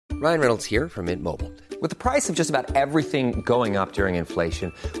Ryan Reynolds here from Mint Mobile. With the price of just about everything going up during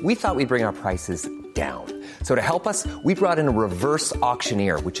inflation, we thought we'd bring our prices down. So to help us, we brought in a reverse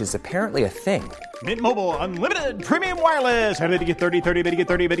auctioneer, which is apparently a thing. Mint Mobile Unlimited Premium Wireless. How to get 30, 30, bit to get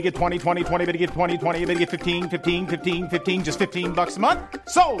 30, bit to get 20, 20, 20, bit to get 20, 20, bit to get 15, 15, 15, 15, just $15 a month?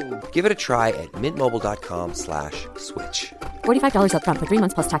 Sold! Give it a try at mintmobile.com/switch. $45 up front for 3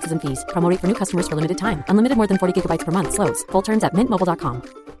 months plus taxes and fees. Promo rate for new customers for limited time. Unlimited more than 40 gigabytes per month. Slows full terms at mintmobile.com.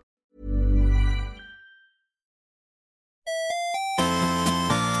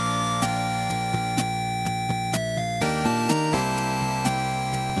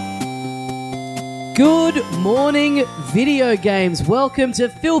 Good morning, video games. Welcome to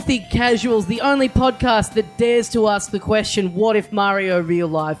Filthy Casuals, the only podcast that dares to ask the question, what if Mario real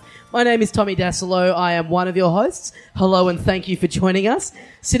life? My name is Tommy Dasilo. I am one of your hosts. Hello and thank you for joining us.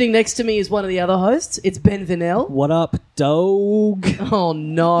 Sitting next to me is one of the other hosts. It's Ben Vanel. What up, dog? Oh,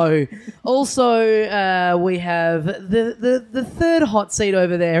 no. Also, we have the third hot seat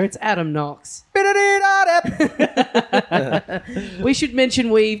over there. It's Adam Knox. We should mention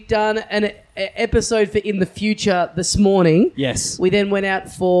we've done an episode for In the Future this morning. Yes. We then went out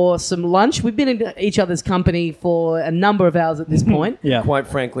for some lunch. We've been in each other's company for a number of hours at this point. Yeah. Quite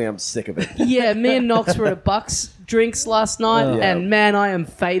frankly, I'm sick of it. Yeah, me and Knox were at Bucks Drinks last night, and man, I am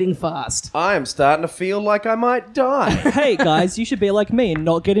fading fast. I am starting to feel like I might die. Hey, guys, you should be like me and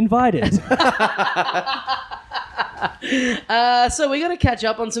not get invited. So we're going to catch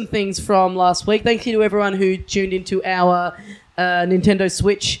up on some things from last week. Thank you to everyone who tuned into our Nintendo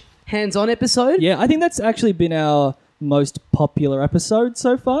Switch hands-on episode. Yeah, I think that's actually been our most popular episode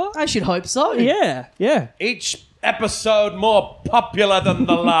so far. I should hope so. Yeah. Each episode more popular than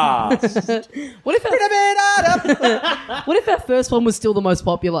the last. What if our first one was still the most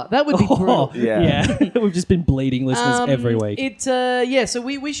popular? That would be brutal. Yeah. We've just been bleeding listeners every week. So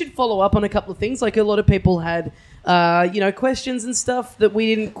we should follow up on a couple of things. Like a lot of people had questions and stuff that we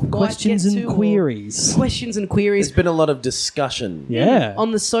didn't quite Questions get and to, queries. Questions and queries. There's been a lot of discussion. Yeah.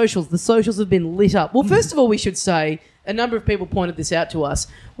 On the socials. The socials have been lit up. Well, first of all, we should say, a number of people pointed this out to us.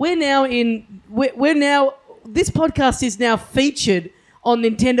 This podcast is now featured on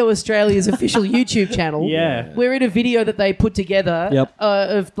Nintendo Australia's official YouTube channel. Yeah. We're in a video that they put together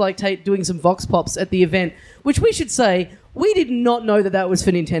of like doing some vox pops at the event, which we should say, we did not know that was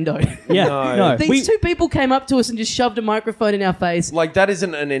for Nintendo. Yeah. No. These two people came up to us and just shoved a microphone in our face. Like, that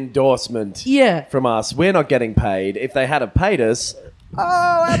isn't an endorsement from us. We're not getting paid. If they had paid us,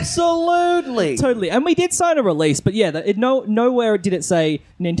 oh, absolutely. Totally. And we did sign a release, but nowhere did it say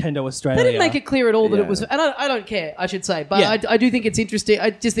Nintendo Australia. They didn't make it clear at all that it was... And I don't care, I should say. But I do think it's interesting.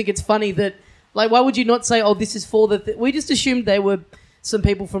 I just think it's funny that... Like, why would you not say, oh, this is for the... We just assumed they were some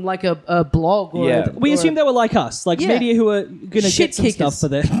people from, like, a blog or... We assumed they were like us. Like, media who are going to get some stuff for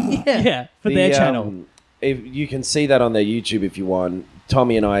their... their channel. If you can see that on their YouTube if you want.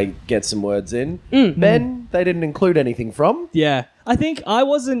 Tommy and I get some words in. Ben, they didn't include anything from. Yeah. I think I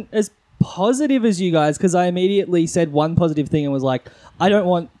wasn't as positive as you guys because I immediately said one positive thing and was like, I don't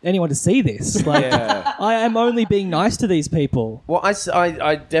want anyone to see this. Like, I am only being nice to these people. Well,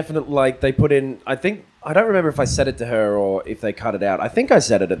 I definitely, like, they put in, I don't remember if I said it to her or if they cut it out. I think I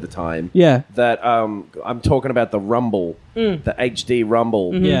said it at the time. Yeah. That I'm talking about the Rumble, the HD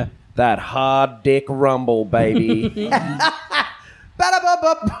Rumble. Mm-hmm. Yeah. That hard dick Rumble, baby.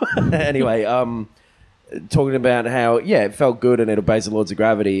 Anyway, talking about how, it felt good and it'll base the Lords of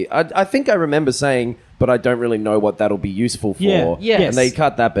Gravity. I think I remember saying, but I don't really know what that'll be useful for. Yeah. Yes. And they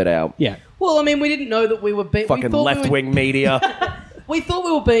cut that bit out. Yeah. Well, I mean, we didn't know that we were... Fucking left-wing media. We thought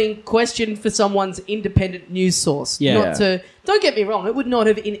we were being questioned for someone's independent news source. Yeah. Don't get me wrong, it would not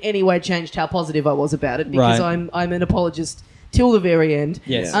have in any way changed how positive I was about it because I'm an apologist till the very end.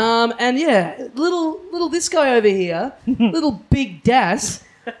 Yes. Little this guy over here, little Big Das,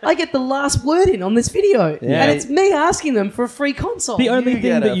 I get the last word in on this video. Yeah. And it's me asking them for a free console. The only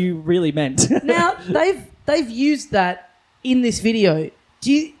thing that you really meant. Now, they've used that in this video.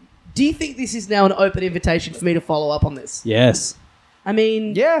 Do you think this is now an open invitation for me to follow up on this? Yes. I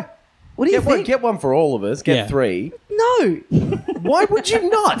mean... Yeah. What do you think? Get one for all of us. Get 3. No. Why would you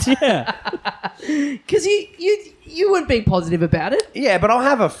not? Yeah. Because you weren't being positive about it. Yeah, but I'll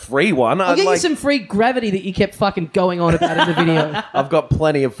have a free one. I'll get you some free gravity that you kept fucking going on about in the video. I've got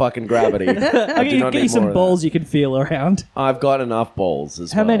plenty of fucking gravity. I'll get you some balls you can feel around. I've got enough balls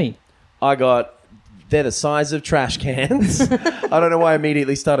as well. How many? They're the size of trash cans. I don't know why I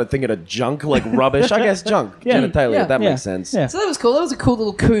immediately started thinking of junk, like rubbish. I guess junk, genitalia. That makes sense. Yeah. So that was cool. That was a cool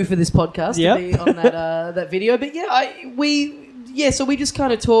little coup for this podcast to be on that video. But so we just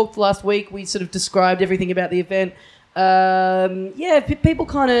kind of talked last week. We sort of described everything about the event. People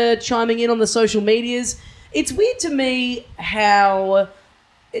kind of chiming in on the social medias. It's weird to me how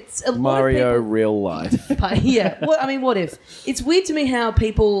it's a Mario lot of real life. people, yeah. What if? It's weird to me how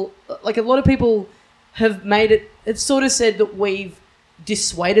people, like a lot of people, have made it. It's sort of said that we've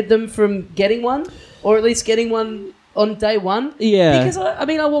dissuaded them from getting one, or at least getting one on day one. Yeah. Because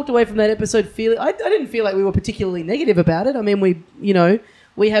I walked away from that episode feeling I didn't feel like we were particularly negative about it. I mean,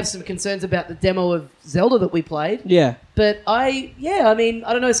 we have some concerns about the demo of Zelda that we played. Yeah. But I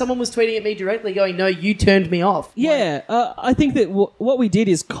don't know. Someone was tweeting at me directly going, "No, you turned me off." Yeah, I think that what we did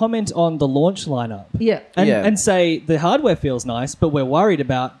is comment on the launch lineup. Yeah. And say the hardware feels nice, but we're worried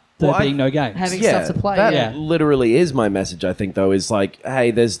about there being no games. Having stuff to play. That Yeah. literally is my message, I think, though, is like,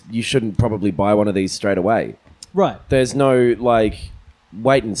 hey, you shouldn't probably buy one of these straight away. Right. There's no,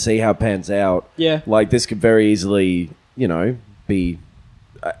 wait and see how it pans out. Yeah. This could very easily, be...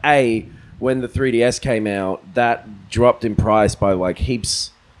 when the 3DS came out, that dropped in price by,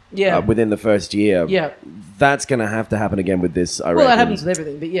 heaps within the first year. Yeah. That's going to have to happen again with this, I reckon. Well, that happens with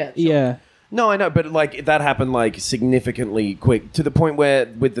everything, but yeah. Sure. Yeah. No, I know, but that happened significantly quick to the point where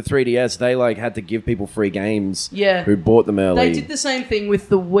with the 3DS they had to give people free games. Yeah. Who bought them early. They did the same thing with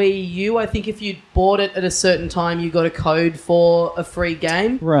the Wii U. I think if you bought it at a certain time, you got a code for a free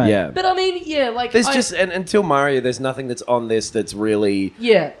game. Right. Yeah. But I mean, yeah, there's until Mario, there's nothing that's on this that's really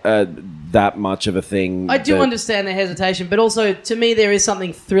that much of a thing. I do understand the hesitation, but also to me there is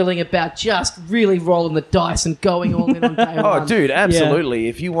something thrilling about just really rolling the dice and going all in on day one. Oh, dude, absolutely.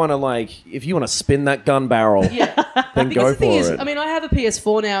 If you want to spin that gun barrel, then Because go the thing for is, it. I mean, I have a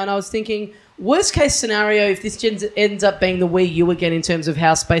PS4 now, and I was thinking, worst case scenario, if this ends up being the Wii U again in terms of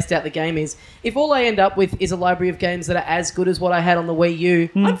how spaced out the game is, if all I end up with is a library of games that are as good as what I had on the Wii U,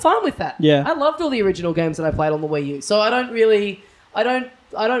 I'm fine with that. Yeah. I loved all the original games that I played on the Wii U, so I don't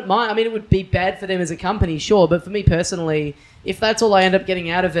mind. I mean, it would be bad for them as a company, sure, but for me personally, if that's all I end up getting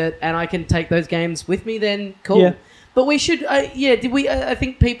out of it and I can take those games with me, then cool. Yeah. But we should, I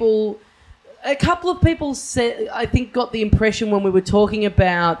think people... A couple of people got the impression when we were talking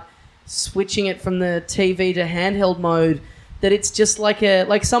about switching it from the TV to handheld mode that it's just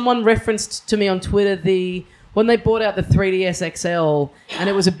like someone referenced to me on Twitter when they brought out the 3DS XL and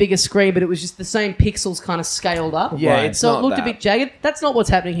it was a bigger screen, but it was just the same pixels kind of scaled up. Yeah, Right. it's So not it looked that. a bit jagged. That's not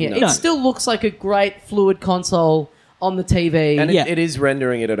what's happening here. No. It still looks like a great fluid console on the TV. And Yeah. it is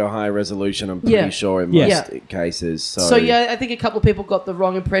rendering it at a high resolution, I'm pretty Yeah. sure, in Yeah. most cases. So yeah, I think a couple of people got the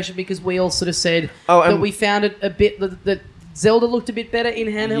wrong impression because we all sort of said Oh, that and- we found it a bit that Zelda looked a bit better in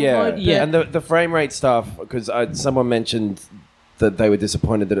handheld mode. Yeah. And the frame rate stuff, because someone mentioned that they were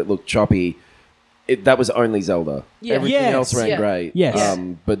disappointed that it looked choppy. That was only Zelda. Yeah. Everything Yes. else ran Yeah. great. Yes.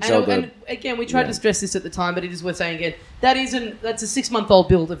 But Zelda... And again, we tried to stress this at the time, but it is worth saying again. That's a 6-month-old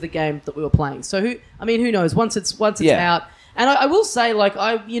build of the game that we were playing. So who knows? Once it's Yeah. out, and I will say,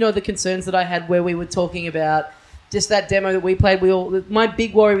 the concerns that I had where we were talking about just that demo that we played. My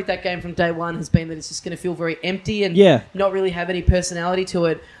big worry with that game from day one has been that it's just going to feel very empty and not really have any personality to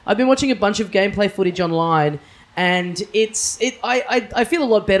it. I've been watching a bunch of gameplay footage online. And I feel a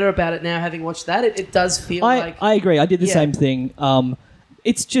lot better about it now having watched that. It does feel like... I agree. I did the Yeah. same thing.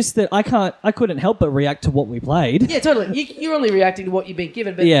 It's just that I couldn't help but react to what we played. Yeah, totally. You're only reacting to what you've been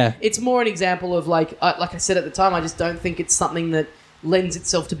given, but Yeah. it's more an example of like I said at the time, I just don't think it's something that lends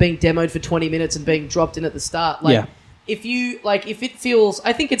itself to being demoed for 20 minutes and being dropped in at the start. Like, Yeah. if it feels,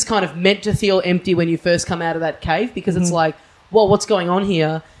 I think it's kind of meant to feel empty when you first come out of that cave because it's like, well, what's going on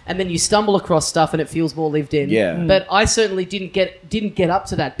here? And then you stumble across stuff and it feels more lived in. Yeah. But I certainly didn't get up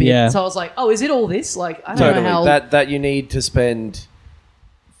to that bit. Yeah. So I was like, oh, is it all this? Like, I don't Totally. know how... That you need to spend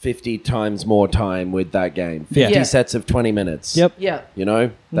 50 times more time with that game. 50 Yeah. sets of 20 minutes. Yep. Yeah. You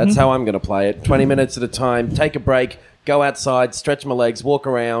know? That's how I'm going to play it. 20 minutes at a time, take a break, go outside, stretch my legs, walk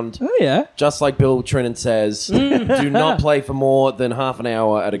around. Oh, yeah. Just like Bill Trinan says, do not play for more than half an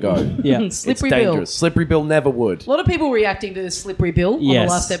hour at a go. Yeah. Slippery it's Bill. dangerous. Slippery Bill never would. A lot of people reacting to Slippery Bill on Yes.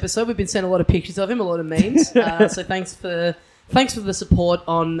 the last episode. We've been sent a lot of pictures of him, a lot of memes. So thanks for the support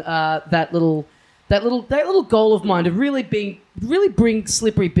on that little goal of mine to really bring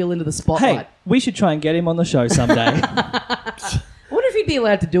Slippery Bill into the spotlight. Hey, we should try and get him on the show someday. I wonder if he'd be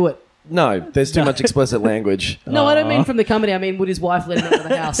allowed to do it. No, there's too much explicit language. No, I don't mean from the company. I mean, would his wife let him out of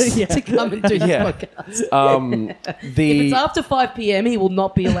the house to come and do his Yeah. podcast? If it's after 5 p.m., he will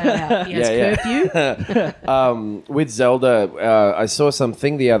not be allowed out. He has curfew. With Zelda, I saw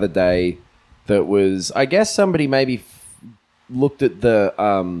something the other day that was, I guess somebody maybe looked at the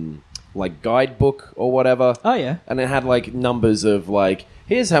guidebook or whatever. Oh, yeah. And it had numbers of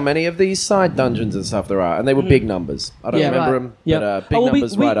here's how many of these side dungeons and stuff there are, and they were big numbers. I don't Yeah, remember right. them, Yep. but big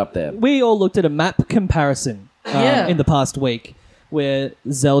numbers right up there. We all looked at a map comparison in the past week, where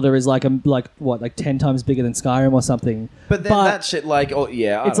Zelda is like 10 times bigger than Skyrim or something. But then that shit, like, oh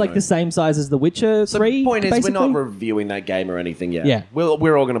yeah, it's like the same size as The Witcher 3. The point is, basically. we're not reviewing that game or anything yet. Yeah.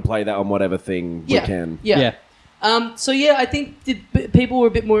 We're all going to play that on whatever thing we can. Yeah. So I think people were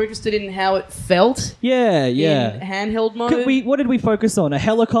a bit more interested in how it felt. Yeah. In handheld mode. What did we focus on? A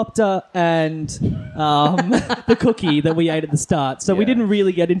helicopter and the cookie that we ate at the start. So we didn't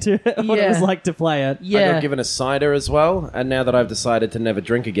really get into what it was like to play it. Yeah. I got given a cider as well, and now that I've decided to never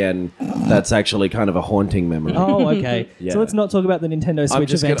drink again, that's actually kind of a haunting memory. Oh, okay. Yeah. So let's not talk about the Nintendo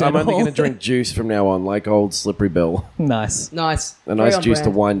Switch event I'm at only all. going to drink juice from now on, like old Slippery Bill. Nice. A nice juice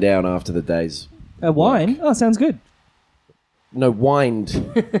to wind down after the day's A wine? Oh, sounds good. No, wind.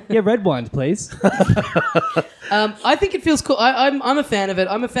 Yeah, red wine, please. I think it feels cool. I'm a fan of it.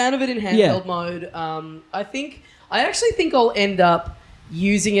 I'm a fan of it in handheld mode. I actually think I'll end up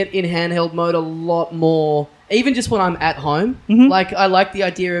using it in handheld mode a lot more, even just when I'm at home. Mm-hmm. Like, I like the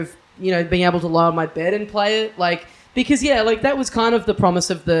idea of, being able to lie on my bed and play it. Like, because, that was kind of the promise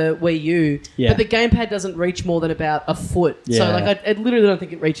of the Wii U. Yeah. But the gamepad doesn't reach more than about a foot. So, Yeah. I literally don't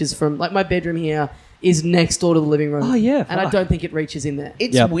think it reaches from, my bedroom here is next door to the living room. Oh, yeah, And I fuck. don't think it reaches in there.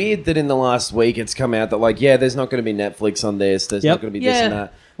 It's weird that in the last week it's come out that, like, there's not going to be Netflix on this, there's not going to be this and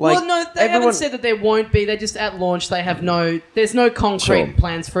that. Like, well, no, they haven't said that there won't be. They're just at launch. They have there's no concrete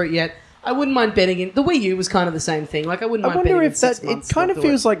plans for it yet. I wouldn't mind betting in. The Wii U was kind of the same thing. Like, I wouldn't mind betting in 6 months. It kind of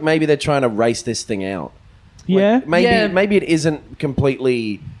feels like maybe they're trying to race this thing out. Yeah. Maybe it isn't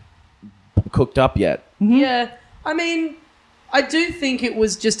completely cooked up yet. Mm-hmm. Yeah. I mean, I do think it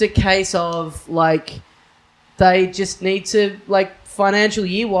was just a case of, like, they just need to, like, financial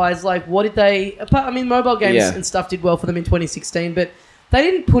year-wise, like, what did they... mobile games and stuff did well for them in 2016, but they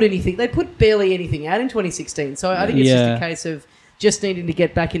didn't put anything... They put barely anything out in 2016, so I think it's just a case of just needing to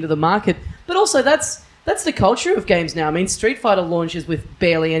get back into the market. But also, that's the culture of games now. I mean, Street Fighter launches with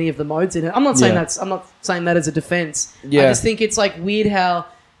barely any of the modes in it. I'm not saying that as a defense. Yeah. I just think it's, like, weird how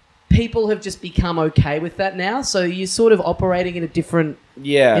people have just become okay with that now, so you're sort of operating in a different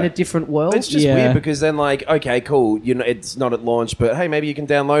world. It's just weird because then, like, okay, cool, it's not at launch, but hey, maybe you can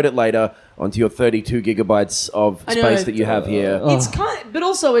download it later onto your 32 gigabytes of space that you have here. It's but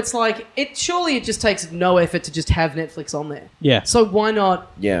also it's like surely it just takes no effort to just have Netflix on there. Yeah. So why not?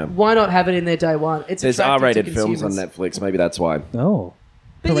 Yeah. Why not have it in there day one? There's attractive R-rated to films on consumers. Netflix. Maybe that's why. Oh.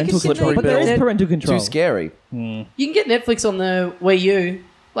 But Parental control. But there is parental control. Too scary. You can get Netflix on the Wii U.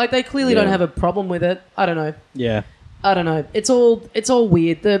 Like, they clearly don't have a problem with it. I don't know. Yeah. I don't know. It's all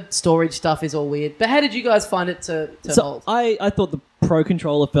weird. The storage stuff is all weird. But how did you guys find it to hold? I thought the Pro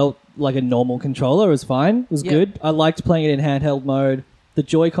controller felt like a normal controller. It was fine. It was good. I liked playing it in handheld mode. The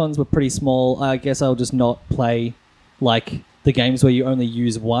Joy-Cons were pretty small. I guess I'll just not play, like, the games where you only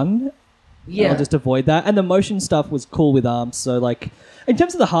use one. Yeah. I'll just avoid that. And the motion stuff was cool with ARMS. So, like, in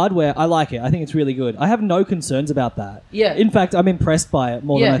terms of the hardware, I like it. I think it's really good. I have no concerns about that. Yeah. In fact, I'm impressed by it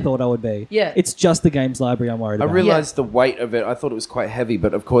more than I thought I would be. Yeah. It's just the games library I'm worried I about. realized the weight of it. I thought it was quite heavy,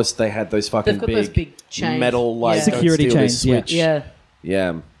 but of course they had those fucking They've got those big chains. metal, like, Yeah. don't Security steal this chains, yeah. Switch. Yeah.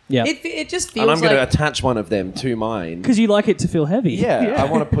 Yeah. Yeah. It just feels And I'm like... going to attach one of them to mine. Because you like it to feel heavy. Yeah, I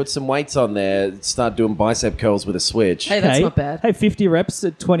want to put some weights on there, start doing bicep curls with a Switch. Hey, that's not bad. Hey, 50 reps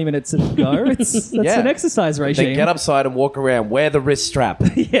at 20 minutes a go. That's an exercise regime. Then get upside and walk around. Wear the wrist strap.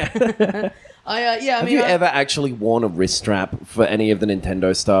 Have you ever actually worn a wrist strap for any of the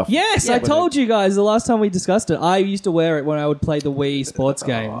Nintendo stuff? Yes, I told you guys the last time we discussed it. I used to wear it when I would play the Wii sports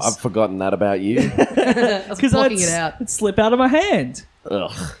games. I've forgotten that about you. Because blocking it out. It'd slip out of my hand.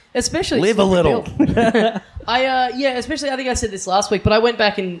 Ugh. Especially Live a little. Especially I think I said this last week, but I went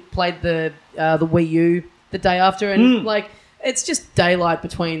back and played the Wii U the day after, and like it's just daylight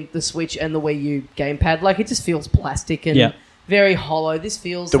between the Switch and the Wii U gamepad. Like it just feels plastic and very hollow. This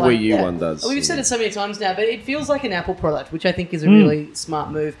feels The like, Wii U one does. We've said it so many times now, but it feels like an Apple product, which I think is a really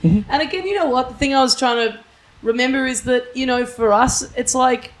smart move. And again, you know what? The thing I was trying to remember is that, you know, for us, it's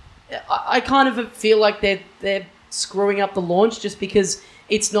like I kind of feel like they're screwing up the launch just because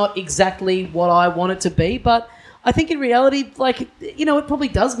it's not exactly what I want it to be. But I think in reality, like, you know, it probably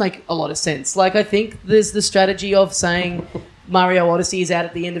does make a lot of sense. Like, I think there's the strategy of saying Mario Odyssey is out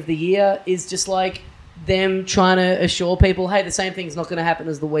at the end of the year is just like them trying to assure people, hey, the same thing's not going to happen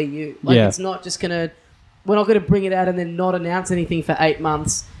as the Wii U. Like, it's not just going to... We're not going to bring it out and then not announce anything for 8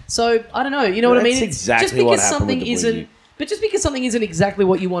 months. So, I don't know. You know what I mean? That's exactly what happened with the Wii U. But just because something isn't exactly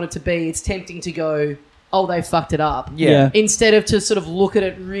what you want it to be, it's tempting to go, oh, they fucked it up. Yeah. Instead of to sort of look at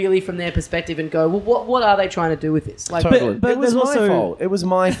it really from their perspective and go, well, what are they trying to do with this? Like, Totally. But it was there's my also- fault. It was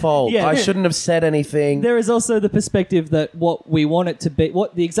my fault. Yeah. I shouldn't have said anything. There is also the perspective that what we want it to be,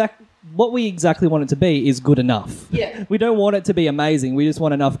 what the what we exactly want it to be is good enough. Yeah. We don't want it to be amazing. We just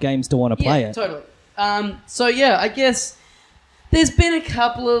want enough games to want to play it. Totally. So yeah, I guess there's been a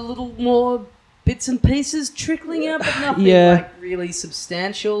couple of little more bits and pieces trickling out, but nothing like really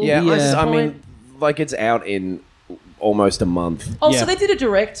substantial. Yeah, at this I point. mean, like it's out in almost a month. Oh, Yeah. so they did a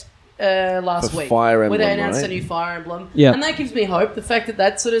direct last For week Fire where they Emblem, announced right? a new Fire Emblem. Yeah. And that gives me hope. The fact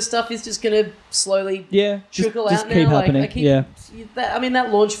that sort of stuff is just going to slowly trickle just out keep now. happening.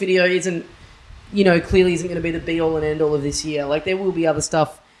 That launch video isn't, clearly isn't going to be the be all and end all of this year. Like there will be other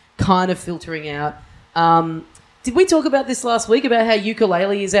stuff kind of filtering out. Did we talk about this last week about how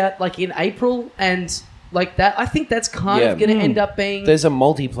Yooka-Laylee is out like in April and like that? I think that's kind of going to end up being. There's a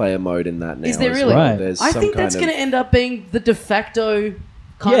multiplayer mode in that now. Is there as really? well. Right. There's I some think kind that's of- going to end up being the de facto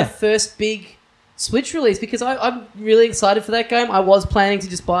kind of first big Switch release because I'm really excited for that game. I was planning to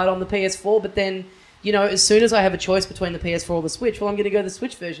just buy it on the PS4, but then, as soon as I have a choice between the PS4 or the Switch, well, I'm going to go the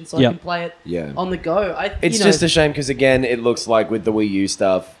Switch version so I can play it on the go. It's just a shame because, again, it looks like with the Wii U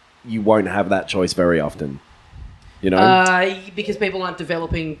stuff, you won't have that choice very often. Because people aren't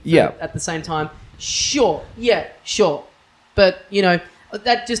developing Yeah. at the same time. Sure. But,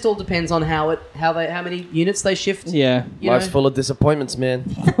 that just all depends on how many units they shift. Yeah. Life's full of disappointments, man.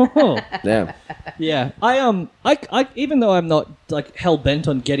 Yeah. Yeah. I even though I'm not like hell bent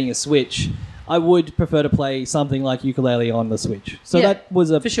on getting a Switch, I would prefer to play something like Yooka-Laylee on the Switch. So Yeah, that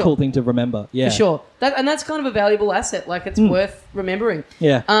was a for sure. cool thing to remember. Yeah. For sure. That's kind of a valuable asset. Like, it's worth remembering.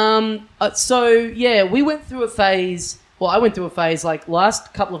 Yeah. We went through a phase. Well, I went through a phase like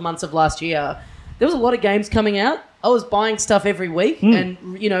last couple of months of last year. There was a lot of games coming out. I was buying stuff every week and,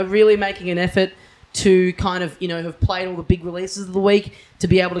 really making an effort to kind of, have played all the big releases of the week to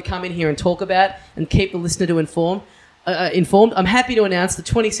be able to come in here and talk about and keep the listener informed. I'm happy to announce that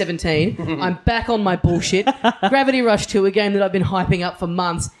 2017, I'm back on my bullshit. Gravity Rush 2, a game that I've been hyping up for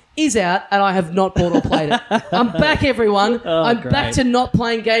months, is out and I have not bought or played it. I'm back, everyone. I'm great. back to not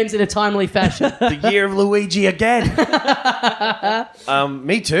playing games in a timely fashion. The year of Luigi again.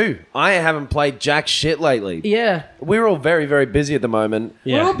 Me too. I haven't played jack shit lately. Yeah. We're all very, very busy at the moment.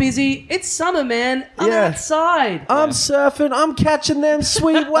 Yeah. We're all busy. It's summer, man. I'm Yeah. outside. I'm surfing. I'm catching them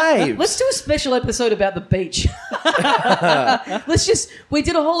sweet waves. Let's do a special episode about the beach. We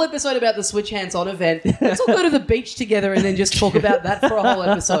did a whole episode about the Switch Hands-On event. Let's all go to the beach together and then just talk about that for a whole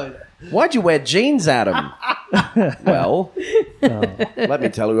episode. Why'd you wear jeans, Adam? Well, let me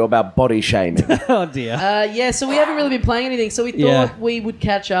tell you about body shaming. Oh dear. So we haven't really been playing anything, so we thought we would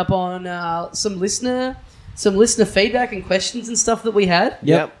catch up on some listener feedback and questions and stuff that we had.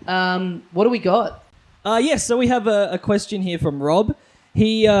 Yep. What do we got? Yes, so we have a question here from Rob.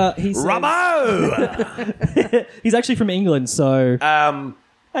 He says, Robbo! he's actually from England, so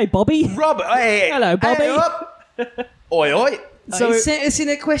hey Bobby. Rob, hey. Hello, Bobby. Hey, up. Oi, oi. So he sent us in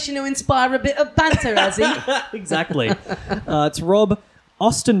a question to inspire a bit of banter, has he? Exactly. It's Rob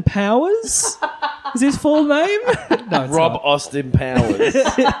Austin Powers. Is his full name? No, it's Rob not. Austin Powers.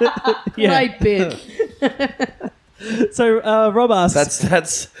 Yeah. Great bit. So Rob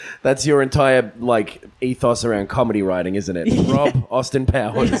asks. That's your entire ethos around comedy writing, isn't it? Rob Austin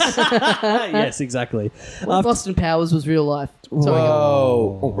Powers. Yes, exactly. What if Austin Powers was real life?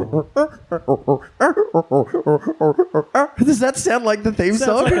 Whoa. Does that sound like the theme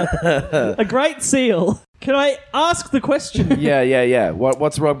song? A great seal. Can I ask the question? Yeah.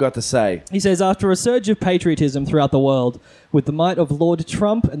 What's Rob got to say? He says, after a surge of patriotism throughout the world, with the might of Lord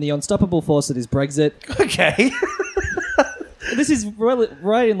Trump and the unstoppable force that is Brexit. Okay. This is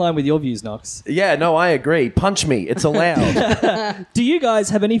right in line with your views, Knox. Yeah, no, I agree. Punch me. It's allowed. Do you guys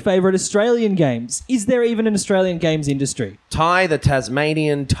have any favourite Australian games? Is there even an Australian games industry? Ty the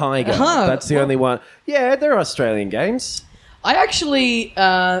Tasmanian Tiger. Uh-huh. That's the only one. Yeah, there are Australian games. I actually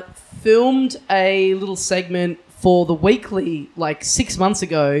filmed a little segment for the Weekly 6 months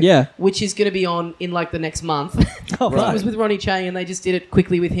ago. Yeah. Which is going to be on in the next month. Oh, right. It was with Ronnie Chang and they just did it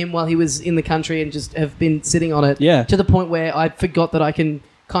quickly with him while he was in the country and just have been sitting on it. Yeah. To the point where I forgot that I can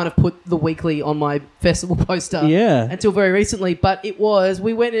kind of put the Weekly on my festival poster. Yeah. Until very recently. But he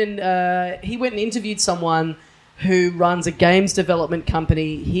went and interviewed someone who runs a games development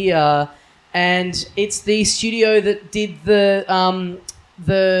company here, and it's the studio that did the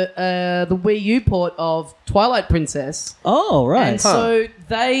Wii U port of Twilight Princess. Oh, right. And so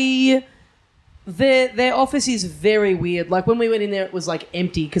their office is very weird. When we went in there, it was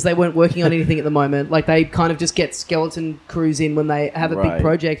empty because they weren't working on anything at the moment. They kind of just get skeleton crews in when they have a big Right.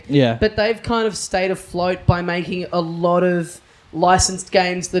 project. Yeah. But they've kind of stayed afloat by making a lot of licensed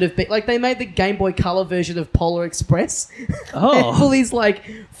games that have been they made the Game Boy Color version of Polar Express. Oh. All these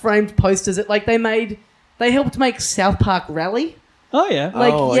framed posters. They helped make South Park Rally. Oh yeah.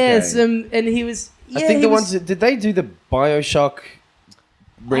 Like, Oh, yes, okay. and he was. Yeah, I think he the was- ones that, did they do the BioShock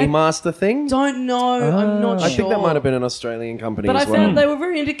remaster thing? Don't know. I'm not I sure. think that might have been an Australian company But as I well. found they were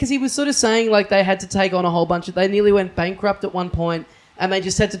very into because he was sort of saying like they had to take on a whole bunch of. They nearly went bankrupt at one point, and they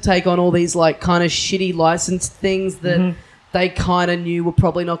just had to take on all these like kind of shitty licensed things that they kind of knew were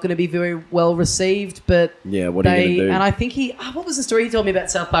probably not going to be very well received. But Yeah, what are you they gonna do? and I think he. What was the story he told me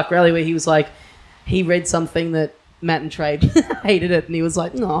about South Park Rally where he was like he read something that Matt and Trade hated it, and he was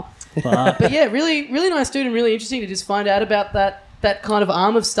like, no. But yeah, really, really nice dude, and really interesting to just find out about that kind of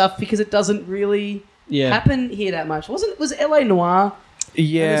arm of stuff because it doesn't really happen here that much. Was LA Noir?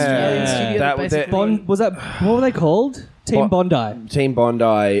 Australian studio that basically- Was that what were they called? Team Bondi. Team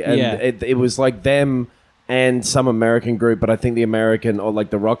Bondi, and Yeah. it was like them and some American group, but I think the American or like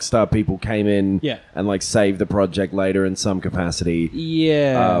the Rockstar people came in Yeah. and like saved the project later in some capacity.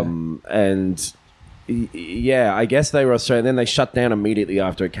 Yeah. And yeah, I guess they were Australian. Then they shut down immediately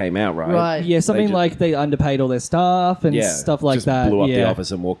after it came out, right? Right. Yeah, something They ju- like they underpaid all their staff and Yeah, stuff like just that. blew up the Yeah.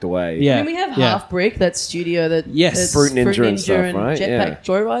 office and walked away. Yeah. I mean, we have yeah. Half Brick, that studio that Yes. that's Fruit Ninja and stuff, right? Jetpack Yeah.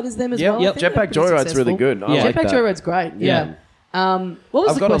 Joyride's them as Yep, well. yep. I think they're Jetpack pretty Joyride's successful. really good. I Yeah. like Jetpack that. Joyride's great. Yeah. What was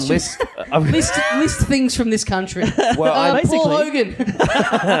I've the got question? a list. I've- list things from this country. Well, I- Paul Basically-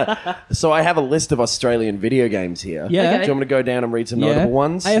 Hogan. So I have a list of Australian video games here. Yeah. Do Okay. you want me to go down and read some Yeah. notable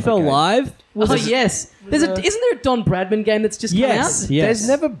ones? AFL Okay. Live. Oh yes, isn't there a Don Bradman game that's just come Yes. out? Yes. There's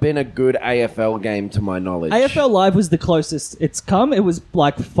never been a good AFL game to my knowledge. AFL Live was the closest it's come. It was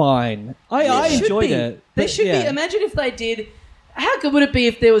like fine. I There should enjoyed be. it. There but should yeah. be. Imagine if they did. How good would it be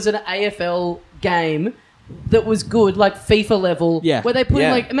if there was an AFL game that was good, like FIFA level? Yeah. Where they put in,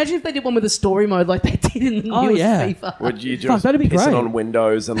 Yeah. like, imagine if they did one with a story mode, like they did in the Oh, newest yeah. FIFA. Would you Fuck, just that'd be pissing great. on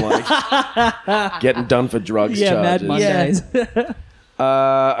windows and like getting done for drugs Yeah, Mad charges? Mondays.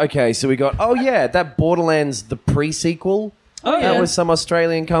 Okay, so we got that Borderlands the pre-sequel. Oh, yeah. That was some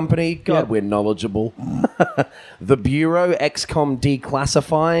Australian company. God, Yeah. we're knowledgeable. The Bureau, XCOM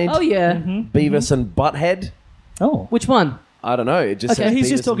Declassified. Oh yeah. Beavis and Butthead. Oh. Which one? I don't know. It just Okay. says He's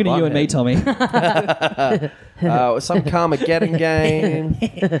just Beavis talking to you and me, Butthead. Tommy. Some Carmageddon game.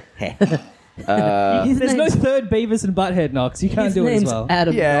 His There's no name's- third Beavis and Butthead, Knox. You can't his do it as name's well.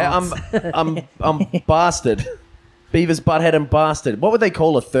 Adam. Yeah, Knox. I'm Bastard. Beavis, Butthead, and Bastard. What would they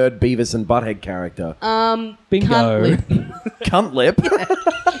call a third Beavis and Butthead character? Bingo. Cunt lip.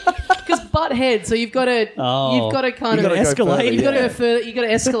 Because Butthead, so you've got to, Oh. you've got to kind You of gotta go further, You've got to yeah. go further. You've got to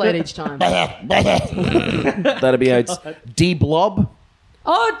escalate each time. That'd be it's D-Blob.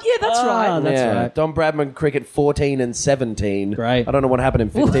 Oh yeah, that's Ah, right. that's yeah. right. Don Bradman cricket 14 and 17. Great. I don't know what happened in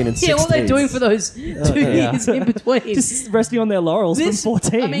 15 and 16. Yeah, what are they doing for those 2 years in between? Just resting on their laurels from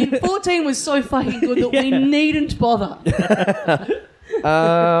 14. I mean, 14 was so fucking good that we needn't bother.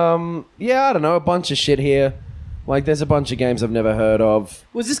 Yeah, I don't know. A bunch of shit here. Like, there's a bunch of games I've never heard of.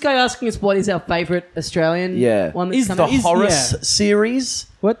 Was this guy asking us what is our favourite Australian Yeah. one that's Is come The out? Horace yeah. series.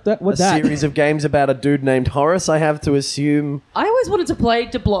 what A that? series of games about a dude named Horace, I have to assume. I always wanted to play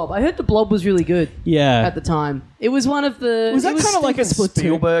De Blob. I heard De Blob was really good Yeah. at the time. It was one of the... Was that it was kind of like a Steven Splatoon?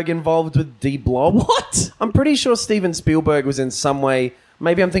 Spielberg involved with D-Blob. What? I'm pretty sure Steven Spielberg was in some way.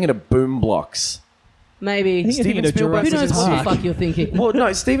 Maybe I'm thinking of Boom Blocks. Maybe. I think you're Steven thinking of Spielberg Who Jurassic knows what the Park. fuck you're thinking? Well,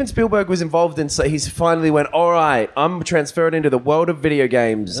 no, Steven Spielberg was involved in. So he's finally went. All right, I'm transferred into the world of video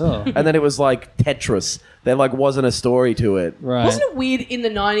games, Oh. and then it was like Tetris. There like wasn't a story to it. Right. Wasn't it weird in the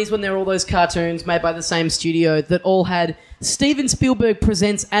 90s when there were all those cartoons made by the same studio that all had Steven Spielberg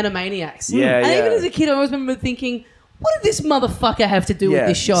presents Animaniacs? Yeah, And yeah. even as a kid, I always remember thinking, what did this motherfucker have to do with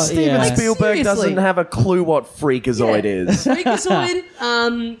this show? Steven Yeah. Like, Spielberg seriously. doesn't have a clue what Freakazoid is. Freakazoid,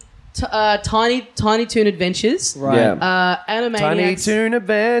 Tiny Toon Adventures, Right. Yeah. Animaniacs. Tiny Toon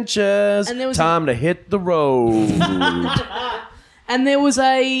Adventures. And there was Time to hit the road. And there was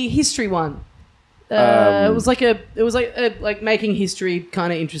a history one. It was like making history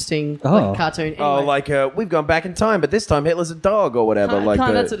kind of interesting, Oh. like cartoon. Oh, Anyway, like we've gone back in time, but this time Hitler's a dog or whatever. kind like of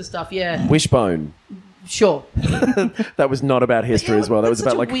the that sort of stuff. Yeah, Wishbone. sure. That was not about history as well. That was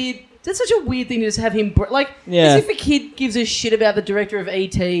That's about such a like weird. That's such a weird thing to just have him Yeah. as if a kid gives a shit about the director of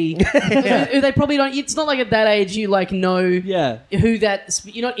ET. Who they probably don't. It's not like at that age you like know Yeah. who that.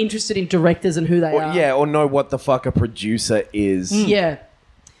 You're not interested in directors and who they are. or know what the fuck a producer is. Yeah.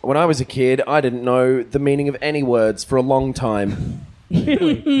 When I was a kid, I didn't know the meaning of any words for a long time.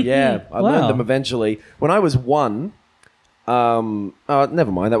 Yeah, I learned Wow. them eventually. When I was one,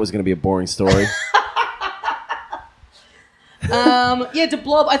 never mind, that was going to be a boring story. Yeah, De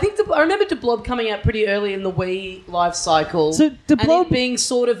Blob. I think I remember De Blob coming out pretty early in the Wii life cycle. So De and Blob- it being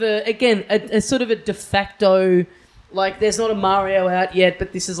sort of a sort of a de facto Like, there's not a Mario out yet,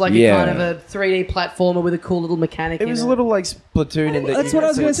 but this is like Yeah. a kind of a 3D platformer with a cool little mechanic. It was a little like Splatoon in that That's you what I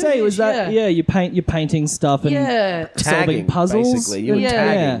was could going to sort of say. Was that you're painting stuff and Yeah. solving tagging, puzzles. basically. You were Yeah.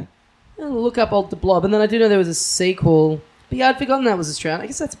 tagging. I'll look up old The Blob, and then I do know there was a sequel. But yeah, I'd forgotten that was Australian. I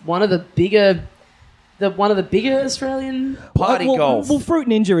guess that's one of the bigger Australian. Party golf. Well, Fruit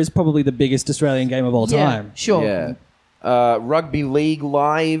Ninja is probably the biggest Australian game of all time. Yeah, sure. Yeah. Rugby League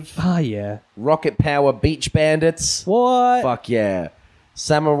Live. Ah, yeah. Rocket Power Beach Bandits. What? Fuck yeah.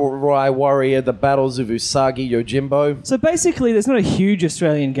 Samurai Warrior, The Battles of Usagi Yojimbo. So basically, there's not a huge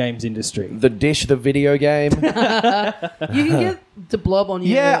Australian games industry. The Dish, the video game. You can get The Blob on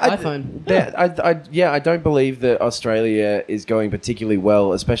your iPhone. I don't believe that Australia is going particularly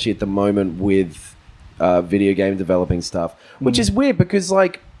well, especially at the moment with video game developing stuff, which is weird because,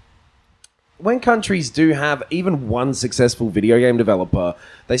 like, when countries do have even one successful video game developer,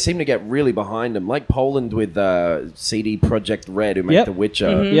 they seem to get really behind them. Like Poland with CD Projekt Red, who make Yep. The Witcher.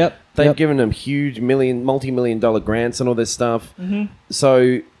 Mm-hmm. Yep. They've given them huge multi-million-dollar grants and all this stuff. Mm-hmm.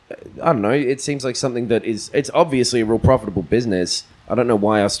 So, I don't know. It seems like something that it's obviously a real profitable business. I don't know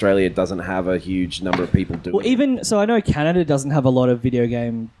why Australia doesn't have a huge number of people doing Well, it. even so, I know Canada doesn't have a lot of video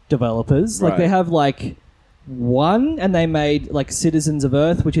game developers. Like Right. they have like one, and they made like Citizens of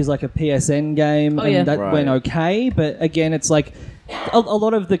Earth, which is like a PSN game, Oh, and yeah. that Right. went okay. But again, it's like a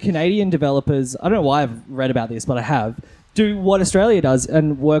lot of the Canadian developers. I don't know why I've read about this, but I have. Do what Australia does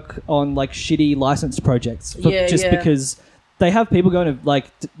and work on like shitty licensed projects, because they have people going to like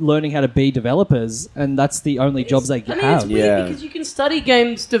learning how to be developers, and that's the only jobs they I mean, have. it's weird Yeah. because you can study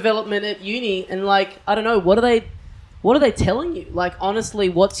games development at uni, and like, I don't know, what are they telling you? Like, honestly,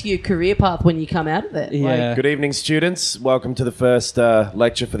 what's your career path when you come out of there? Like, Yeah. Good evening, students. Welcome to the first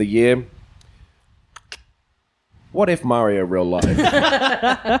lecture for the year. What if Mario real life?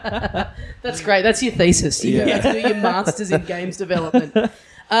 that's great. That's your thesis. You Yeah. get to do your masters in games development.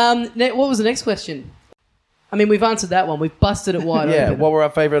 What was the next question? I mean, we've answered that one. We've busted it wide Yeah. open. What were our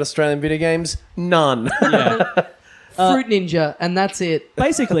favorite Australian video games? None. Fruit Ninja, and that's it.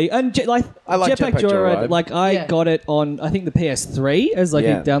 Basically, and I like Jetpack Joyride. Like I Yeah. got it on, I think the PS3 as like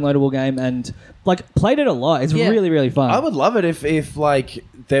Yeah. a downloadable game, and like played it a lot. It's Yeah. really really fun. I would love it if like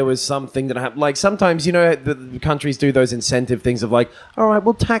there was something that happened. Like sometimes the countries do those incentive things of like, all right,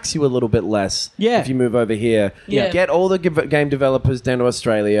 we'll tax you a little bit less. Yeah. If you move over here. Yeah. Get all the game developers down to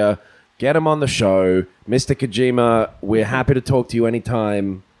Australia. Get them on the show, Mr. Kojima. We're happy to talk to you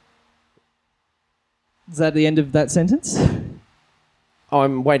anytime. Is that the end of that sentence? Oh,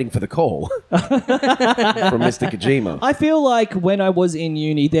 I'm waiting for the call from Mr. Kojima. I feel like when I was in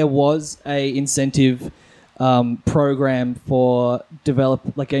uni, there was a incentive program for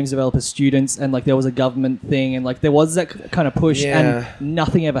games developer students, and like there was a government thing, and like there was that kind of push, Yeah. and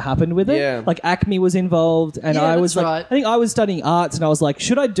nothing ever happened with it. Yeah. Like Acme was involved, and Yeah, I was that's like, right. I think I was studying arts, and I was like,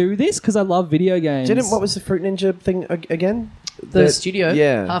 should I do this? Because I love video games. What was the Fruit Ninja thing again? The studio,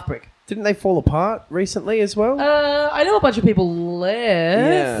 Yeah. Half Brick. Didn't they fall apart recently as well? I know a bunch of people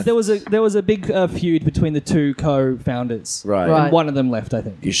left. Yeah. There was a big feud between the two co-founders. Right. Right. And one of them left, I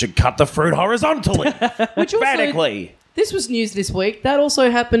think. You should cut the fruit horizontally. Which also, Vertically. this was news this week. That also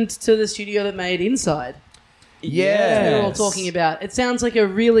happened to the studio that made Inside. Yeah. We're all talking about. It sounds like a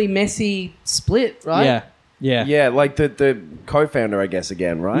really messy split, right? Yeah. Yeah. Yeah, like the co-founder, I guess,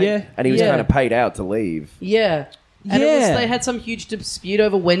 again, right? Yeah. And he was Yeah. kind of paid out to leave. Yeah. And it was, Yeah. they had some huge dispute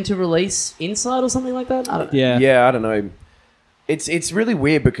over when to release Inside or something like that. I don't know. Yeah. Yeah, I don't know. It's really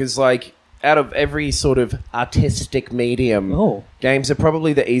weird because, like, out of every sort of artistic medium, games are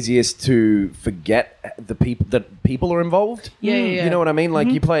probably the easiest to forget the people that people are involved. Yeah, yeah, yeah. You know what I mean? Like,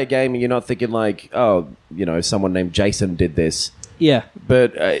 you play a game and you're not thinking like, oh, someone named Jason did this. Yeah.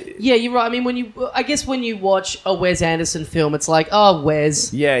 But Yeah, you're right. I mean, I guess when you watch a Wes Anderson film, it's like, oh,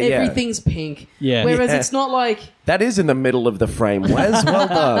 Wes. Yeah, yeah. Everything's pink. Yeah. Whereas Yeah. it's not like, that is in the middle of the frame, Wes. Well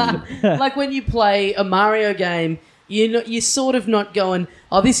done. like when you play a Mario game, you're sort of not going,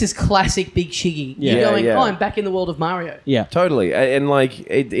 oh, this is classic Big Shiggy. Yeah. You're going, Yeah. oh, I'm back in the world of Mario. Yeah. Totally. And like,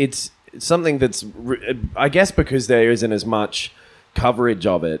 it's something that's, I guess because there isn't as much coverage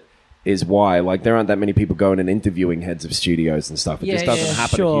of it, is why. Like, there aren't that many people going and interviewing heads of studios and stuff. It Yeah, just doesn't yeah.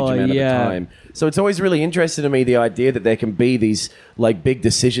 happen a Sure, huge amount yeah. of the time. So it's always really interesting to me, the idea that there can be these, like, big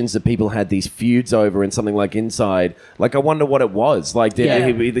decisions that people had these feuds over in something like Inside. Like, I wonder what it was. Like, Yeah.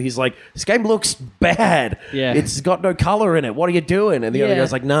 he's like, this game looks bad. Yeah. It's got no color in it. What are you doing? And the other Yeah.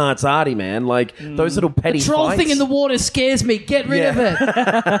 guy's like, nah, it's arty, man. Like, those little petty Troll fights. thing in the water scares me. Get rid of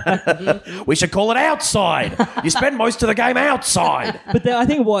it. We should call it outside. You spend most of the game outside. But I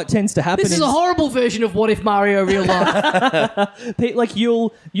think what tends tends to happen This is a horrible version of What If Mario Real Life. like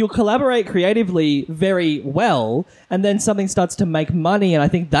you'll collaborate creatively very well, and then something starts to make money, and I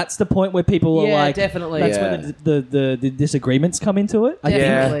think that's the point where people are Yeah, like, definitely. That's Yeah. when the disagreements come into it. I think.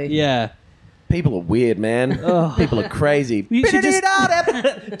 Definitely. Yeah. People are weird, man. People are crazy. You should just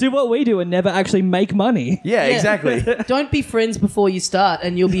do what we do and never actually make money. Yeah, exactly. Don't be friends before you start,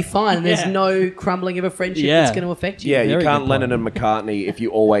 and you'll be fine. And there's Yeah. no crumbling of a friendship Yeah. that's going to affect you. Yeah, you Very can't good Lennon and McCartney if you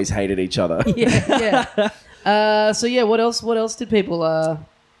always hated each other. yeah. So yeah, what else? What else did people?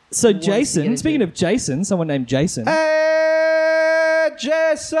 So to get Jason, into. speaking of Jason, someone named Jason. Hey,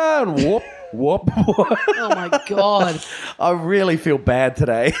 Jason! Whoop, whoop, whoop. Oh my god. I really feel bad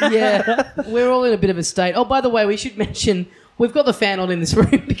today. Yeah, we're all in a bit of a state. Oh, by the way, we should mention we've got the fan on in this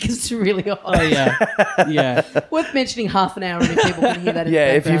room because it's really hot. Oh yeah, yeah. Worth mentioning half an hour, and if people can hear that. In Yeah,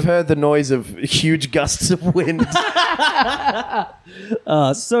 the if you've background. heard the noise of huge gusts of wind.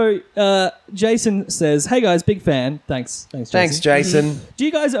 Jason says, "Hey guys, big fan. Thanks, Jason. Thanks, Jason. Do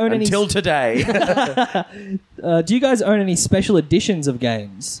you guys own Until today. Do you guys own any special editions of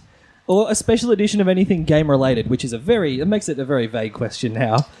games, or a special edition of anything game related? Which is it makes it a very vague question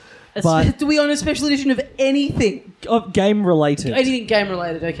now. But do we own a special edition of anything? of game related, Anything game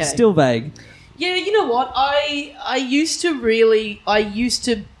related? Okay. still vague. Yeah, you know what? I used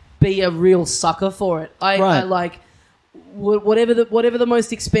to be a real sucker for it. I Right. like whatever the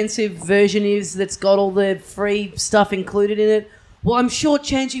most expensive version is that's got all the free stuff included in it. Well, I'm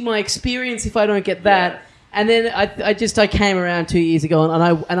shortchanging my experience if I don't get that. Yeah. And then I came around 2 years ago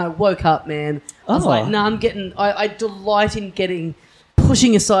and I woke up, man. I was Oh. like, nah, I delight in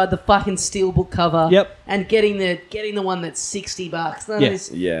pushing aside the fucking steelbook cover. Yep. And getting the one that's $60. None Yeah. of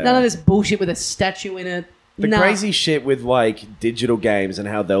this Yeah. none of this bullshit with a statue in it. The Nah. crazy shit with like digital games and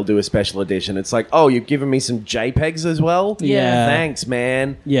how they'll do a special edition. It's like, oh, you've given me some JPEGs as well? Yeah. Thanks,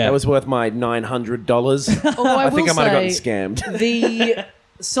 man. Yeah. That was worth my $900. Although I think will I might have say, gotten scammed. The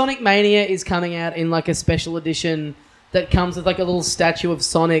Sonic Mania is coming out in like a special edition that comes with like a little statue of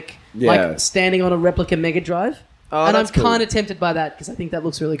Sonic Yeah. like standing on a replica Mega Drive. Oh, and I'm that's cool. kind of tempted by that because I think that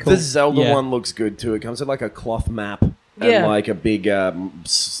looks really cool. The Zelda Yeah. one looks good too. It comes with like a cloth map and Yeah. like a big Use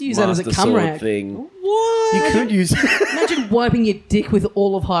that as a Master cum Sword rag. thing. What? You could use Imagine wiping your dick with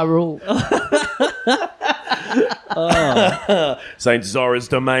all of Hyrule. Saint Zora's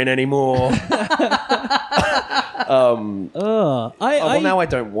domain anymore. I Now I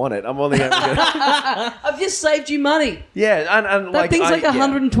don't want it. I'm only going to I've just saved you money. Yeah, and That like thing's like yeah.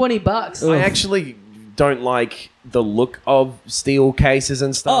 $120. I actually don't like the look of steel cases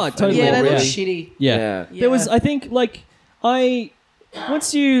and stuff. Oh, totally. yeah, that really. looks shitty. Yeah. Yeah. There was, I think, like,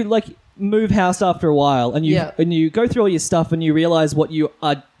 once you, like, move house after a while and you go through all your stuff and you realize what you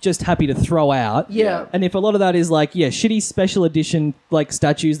are just happy to throw out. Yeah. And if a lot of that is, like, shitty special edition, like,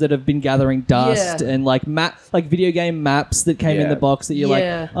 statues that have been gathering dust Yeah. and, like, video game maps that came in Yeah. the box that you're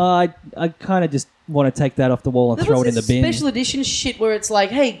Yeah. like, oh, I kind of just want to take that off the wall and There throw was it in the this bin. special edition shit where it's like,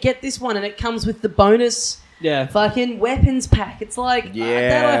 hey, get this one and it comes with the bonus Yeah. fucking weapons pack. It's like, Yeah.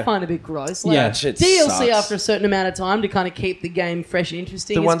 that I find a bit gross. Like, Yeah. That shit DLC sucks. after a certain amount of time to kind of keep the game fresh and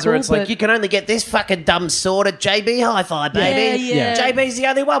interesting. The is ones where cool, it's like, but- you can only get this fucking dumb sword at JB Hi-Fi, baby. Yeah. JB's the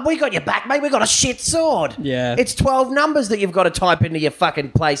only one. We got your back, mate. We got a shit sword. Yeah. It's 12 numbers that you've got to type into your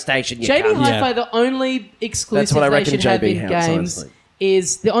fucking PlayStation, you JB cunt. Hi-Fi, the only exclusive That's what I they reckon should have JB in has, games honestly.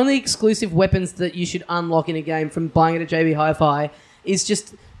 is the only exclusive weapons that you should unlock in a game from buying it at JB Hi-Fi is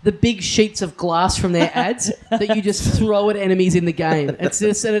just the big sheets of glass from their ads that you just throw at enemies in the game. It's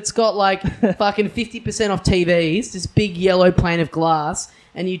just, and it's got like fucking 50% off TVs, this big yellow plane of glass,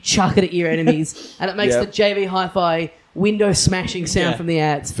 and you chuck it at your enemies, and it makes Yep. the JB Hi-Fi window smashing sound Yeah. from the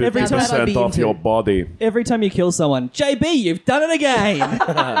ads. Every Now time- that I'd be into. body. Every time you kill someone, JB, you've done it again.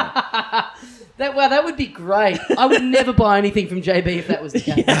 That would be great. I would never buy anything from JB if that was the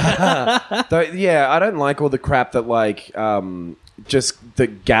case. I don't like all the crap that like just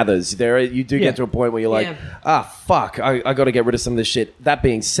that gathers. You do Yeah. get to a point where you're like, Yeah. fuck, I got to get rid of some of this shit. That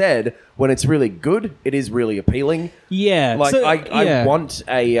being said, when it's really good, it is really appealing. Yeah. Like so- I yeah. want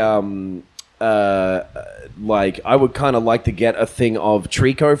a like I would kind of like to get a thing of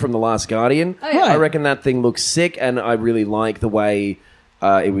Trico from The Last Guardian. Oh, yeah. I reckon that thing looks sick, and I really like the way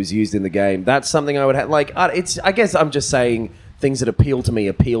it was used in the game. That's something I would have. Like, it's. I guess I'm just saying things that appeal to me.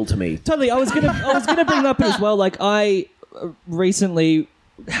 Totally. I was gonna bring that up as well. Like I recently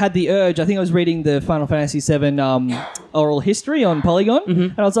had the urge. I think I was reading the Final Fantasy VII oral history on Polygon,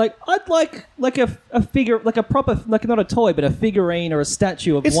 and I was like, I'd like a figure, like a proper, like not a toy, but a figurine or a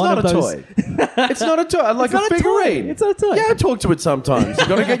statue of It's one not of a those. toy. It's not a toy. Like It's not a a toy. figurine. It's not a toy. Yeah, I talk to it sometimes. You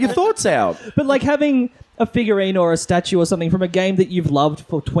got to get your thoughts out. But like having a figurine or a statue or something from a game that you've loved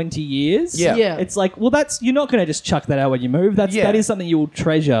for 20 years. Yeah. Yeah. It's like, well, you're not going to just chuck that out when you move. That is something you will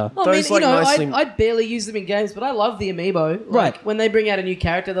treasure. Well, I mean, Those, like, nicely- I barely use them in games, but I love the amiibo. Like, Right. when they bring out a new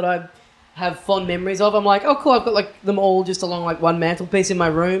character that I have fond memories of, I'm like, oh, cool, I've got like them all just along like one mantelpiece in my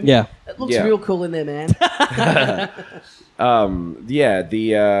room. Yeah. It looks Yeah. real cool in there, man.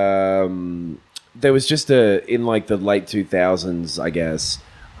 There was just in like the late 2000s, I guess,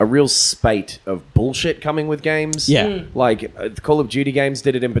 a real spate of bullshit coming with games. Yeah. Mm. Like the Call of Duty games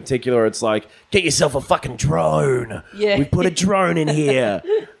did it in particular. It's like, get yourself a fucking drone. Yeah. We put a drone in here.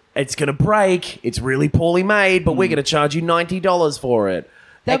 It's going to break. It's really poorly made, but we're going to charge you $90 for it.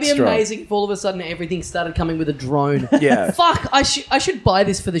 That'd Extra. be amazing if all of a sudden everything started coming with a drone. Yeah. Fuck, I should buy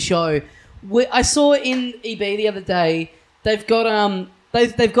this for the show. I saw in EB the other day, they've got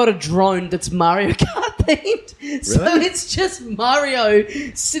they've got a drone that's Mario Kart themed. So it's just Mario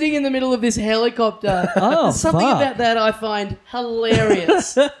sitting in the middle of this helicopter. Oh, There's something fuck. about that I find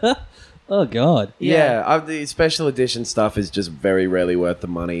hilarious. Oh, God. Yeah, the special edition stuff is just very rarely worth the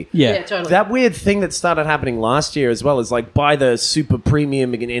money. Yeah. Yeah, totally. That weird thing that started happening last year as well is like buy the super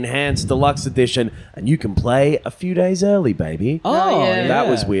premium and enhanced deluxe edition and you can play a few days early, baby. Oh, yeah. That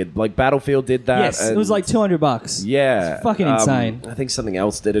was weird. Like Battlefield did that. Yes, it was like $200. Yeah. It's fucking insane. I think something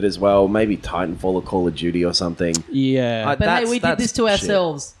else did it as well. Maybe Titanfall or Call of Duty or something. Yeah. But hey, That's- we did that's this to shit.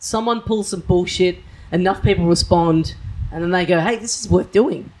 ourselves. Someone pulls some bullshit, enough people respond, and then they go, hey, this is worth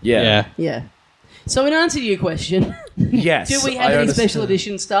doing. Yeah. Yeah. So in answer to your question, Yes. do we have I any understand. special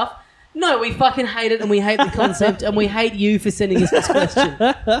edition stuff? No, we fucking hate it and we hate the concept and we hate you for sending us this question.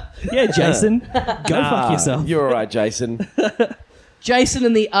 Yeah, Jason. Go fuck yourself. You're all right, Jason. Jason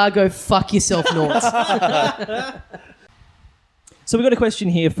and the Argo fuck yourself noughts. So we got a question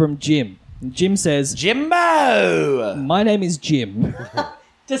here from Jim. Jim says, Jimbo! my name is Jim.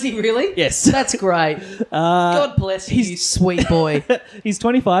 Does he really? Yes. That's great. God bless you, you sweet boy. He's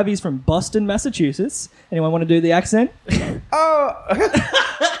 25. He's from Boston, Massachusetts. Anyone want to do the accent?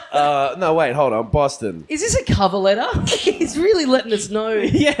 No, wait, hold on. Boston. Is this a cover letter? He's really letting us know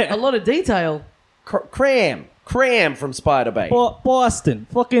Yeah. a lot of detail. Cram from Spider-Bait. Boston.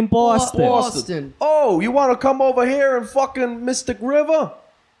 Fucking Boston. Boston. Oh, you want to come over here and fucking Mystic River?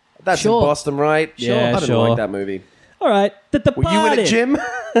 That's Sure. in Boston, right? Yeah, I didn't sure. like that movie. All right. The Were you in party. it, Jim?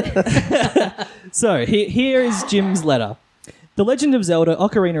 So here is Jim's letter. The Legend of Zelda: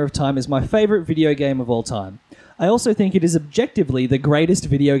 Ocarina of Time is my favorite video game of all time. I also think it is objectively the greatest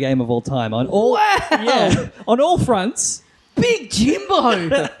video game of all time on all on all fronts, Big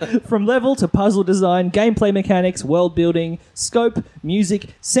Jimbo. from level to puzzle design, gameplay mechanics, world building, scope, music,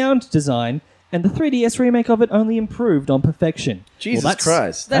 sound design, and the 3DS remake of it only improved on perfection. Jesus that's,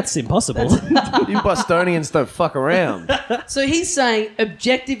 Christ. That's impossible. You Bostonians don't fuck around. So he's saying,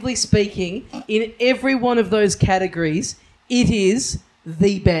 objectively speaking, in every one of those categories, it is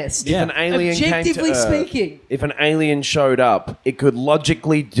the best. Yeah. If an alien came to Objectively Earth, speaking. if an alien showed up, it could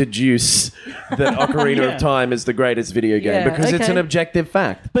logically deduce that Ocarina of Time is the greatest video game Yeah, because it's okay. an objective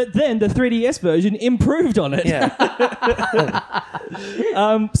fact. But then the 3DS version improved on it. Yeah.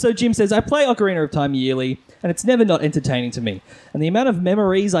 So Jim says, I play Ocarina of Time yearly, and it's never not entertaining to me. And the amount of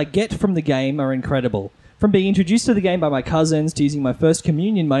memories I get from the game are incredible. From being introduced to the game by my cousins, to using my first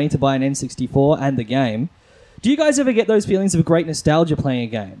communion money to buy an N64 and the game. Do you guys ever get those feelings of great nostalgia playing a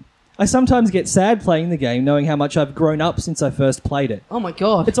game? I sometimes get sad playing the game, knowing how much I've grown up since I first played it. Oh my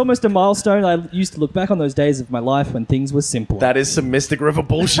god. It's almost a milestone. I used to look back on those days of my life when things were simpler. That is some Mystic River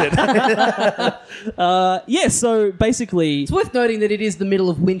bullshit. Yeah, so basically... It's worth noting that it is the middle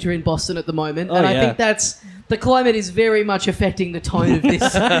of winter in Boston at the moment, Oh, and I yeah. think that's the climate is very much affecting the tone of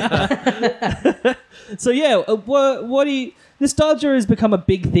this. So yeah, what do you... Nostalgia has become a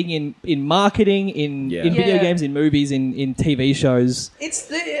big thing in marketing, in video Yeah. games, in movies, in TV shows. It's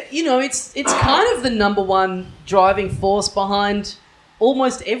it's kind of the number one driving force behind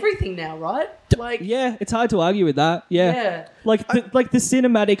almost everything now, right? Like, Yeah, it's hard to argue with that. Yeah, Yeah. like the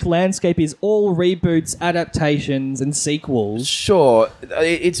cinematic landscape is all reboots, adaptations, and sequels. Sure,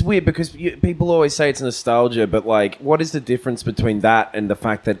 it's weird because people always say it's nostalgia, but like, what is the difference between that and the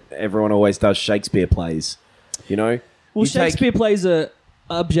fact that everyone always does Shakespeare plays? You know, Well, You take- Shakespeare plays are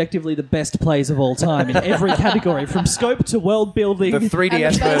objectively the best plays of all time in every category, from scope to world building. the 3DS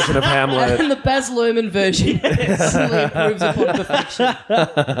And the- version of Hamlet. and the Baz Luhrmann version instantly improves upon perfection.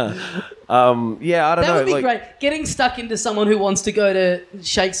 Yeah, I don't That know. would be like, great. Getting stuck into someone who wants to go to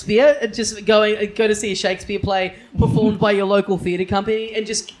Shakespeare and just go to see a Shakespeare play performed by your local theatre company and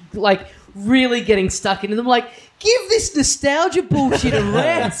just like really getting stuck into them. Like, give this nostalgia bullshit a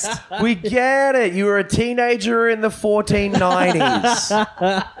rest. We get it. You were a teenager in the 1490s.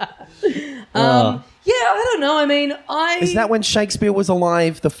 Yeah, I don't know. I mean, Is that when Shakespeare was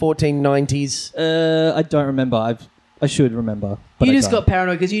alive, the 1490s? I don't remember. I should remember. But You I just don't. got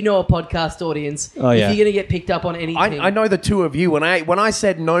paranoid because you know a podcast audience. Oh, yeah. If you're going to get picked up on anything. I know the two of you. When I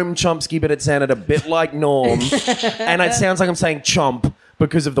said Noam Chomsky, but it sounded a bit like Norm, and it sounds like I'm saying chomp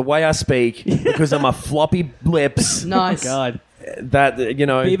because of the way I speak, because of my floppy lips. Nice. God. That, you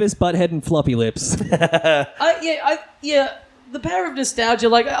know... Beavis, butthead, and floppy lips. Yeah, the power of nostalgia,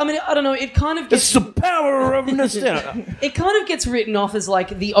 like, I mean, I don't know, it kind of gets... It's the power of nostalgia. It kind of gets written off as, like,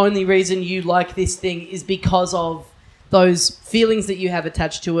 the only reason you like this thing is because of those feelings that you have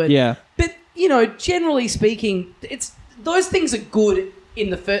attached to it. Yeah. But, you know, generally speaking, those things are good in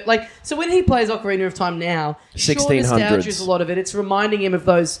the first... Like, so when he plays Ocarina of Time now, sure, 1600s. nostalgia is a lot of it. It's reminding him of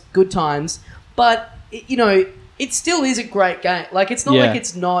those good times. But, you know, it still is a great game. Like, it's not Yeah. like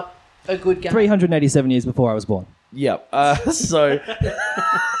it's not a good game. 387 years before I was born. Yep. So,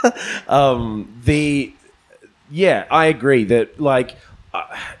 I agree that, like,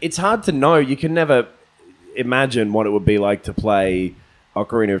 it's hard to know. You can never imagine what it would be like to play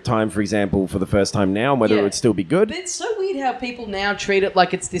Ocarina of Time, for example, for the first time now, and whether Yeah. it would still be good. But it's so weird how people now treat it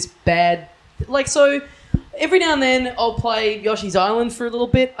like it's this bad... Like, so... Every now and then, I'll play Yoshi's Island for a little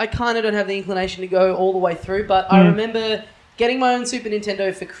bit. I kind of don't have the inclination to go all the way through, but I remember getting my own Super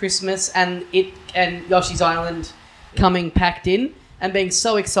Nintendo for Christmas and Yoshi's Island coming packed in and being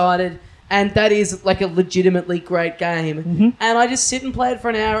so excited. And that is like a legitimately great game. And I just sit and play it for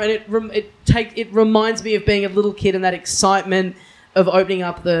an hour, and it reminds me of being a little kid and that excitement of opening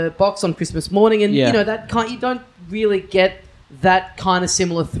up the box on Christmas morning. And Yeah. you know you don't really get that kind of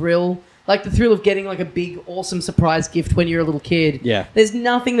similar thrill. Like the thrill of getting like a big, awesome surprise gift when you're a little kid. Yeah. There's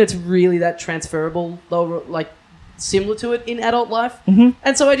nothing that's really that transferable, though, like similar to it in adult life. And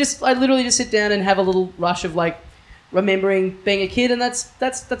so I literally just sit down and have a little rush of like remembering being a kid, and that's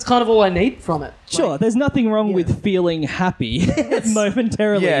kind of all I need from it. Sure, Like, there's nothing wrong Yeah. with feeling happy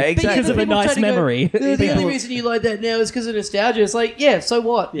momentarily Yeah, exactly. because of a people nice try to go, memory. the only reason you like that now is because of nostalgia. It's like, yeah, so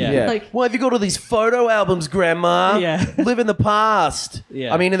what? Yeah. Yeah. Like, Well, have you got all these photo albums, Grandma? Yeah. Live in the past.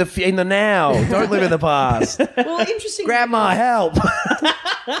 Yeah. I mean, in the now. Don't live in the past. well, interesting. Grandma, help.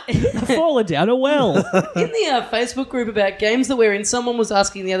 Fallen down a well. In the Facebook group about games that we're in, someone was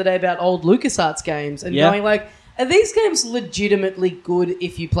asking the other day about old LucasArts games and Yeah. going like, are these games legitimately good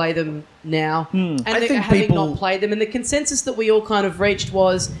if you play them now? And I they- think having people- not played them, and the consensus that we all kind of reached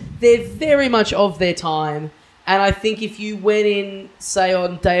was they're very much of their time. And I think if you went in, say,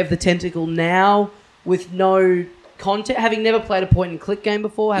 on Day of the Tentacle now with no content, having never played a point-and-click game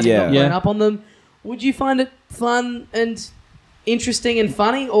before, having Yeah. not grown up on them, would you find it fun and interesting and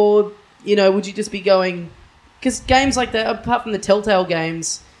funny, or would you just be going? Because games like that, apart from the Telltale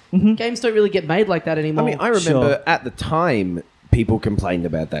games, games don't really get made like that anymore. I mean, I remember Sure. at the time people complained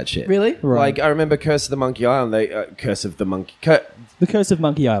about that shit. Really? Right. Like, I remember Curse of the Monkey Island. Curse of the Monkey... The Curse of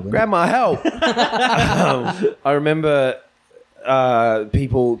Monkey Island. Grandma, help! I remember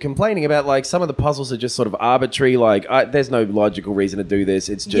people complaining about, like, some of the puzzles are just sort of arbitrary. Like, there's no logical reason to do this.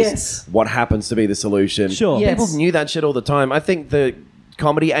 It's just Yes. what happens to be the solution. Sure. Yes. People knew that shit all the time. I think the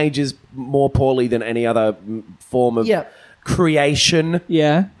comedy ages more poorly than any other form of Yeah. creation.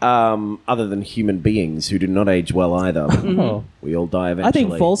 Yeah. Other than human beings who do not age well either. Oh. We all die I eventually.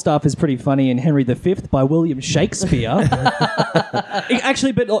 think Falstaff is pretty funny in Henry V by William Shakespeare.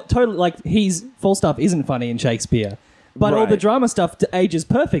 Actually, but totally, like, Falstaff isn't funny in Shakespeare. But all the Right. drama stuff ages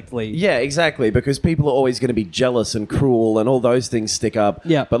perfectly. Yeah, exactly, because people are always going to be jealous and cruel and all those things stick up.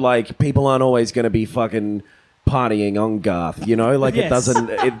 Yeah. But, like, people aren't always going to be fucking partying on Garth, you know? Like, Yes. it doesn't...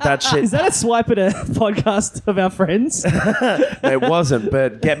 that shit... Is that a swipe at a podcast of our friends? It wasn't,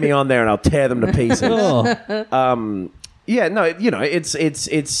 but get me on there and I'll tear them to pieces. Oh. Yeah, no,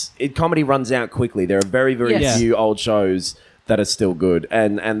 comedy runs out quickly. There are very, very Yes. few old shows that are still good,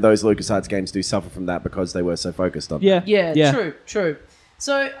 and those LucasArts games do suffer from that because they were so focused on that. Yeah. True.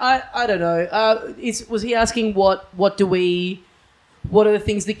 So I don't know. Was he asking what are the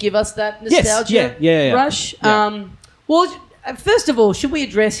things that give us that Yes, nostalgia yeah. rush? Yeah. Well, first of all, should we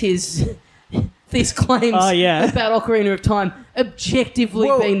address these claims Oh, yeah. about Ocarina of Time objectively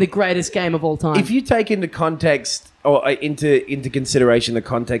Well, being the greatest game of all time? If you take into context or into consideration the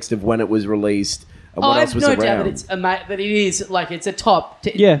context of when it was released and what I else have was no around, doubt that it is like it's a top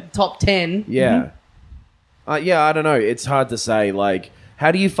Yeah. top 10. yeah, I don't know. It's hard to say. Like,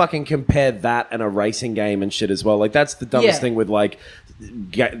 how do you fucking compare that and a racing game and shit as well? Like, that's the dumbest Yeah. thing with, like,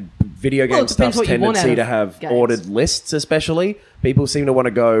 video game Well, it depends stuff's what you want tendency out to of have games. ordered lists, especially. People seem to want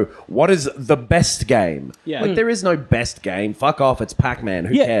to go, what is the best game? Yeah. Like, there is no best game. Fuck off, it's Pac-Man.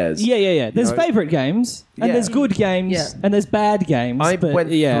 Who Yeah, cares? yeah. There's know? favorite games, and Yeah. there's good games, Yeah. and there's bad games. I but,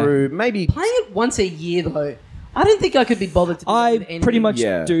 went yeah. through maybe... Playing it once a year, though, I don't think I could be bothered to do that with I anything. pretty much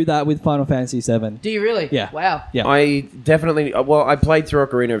Yeah. do that with Final Fantasy VII. Do you really? Yeah. Wow. Yeah. I definitely... Well, I played through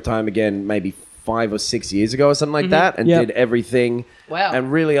Ocarina of Time again maybe 5 or 6 years ago or something like that, and Yep. did everything. Wow. And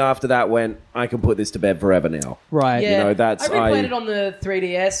really after that went, I can put this to bed forever now. Right. Yeah, know, that's- I replayed I- it on the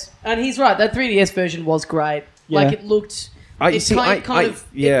 3DS, and he's right. That 3DS version was great. Yeah. Like it looked, You see,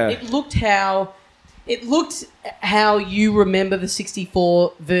 yeah. It looked how you remember the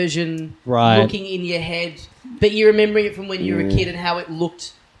 64 version Right. looking in your head, but you're remembering it from when you were a kid and how it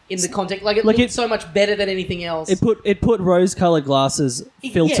looked in the context. Like it Like looked it- so much better than anything else. It put rose-colored glasses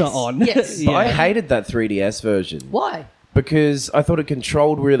filter Yes, on. yes. Yeah. I hated that 3DS version. Why? Because I thought it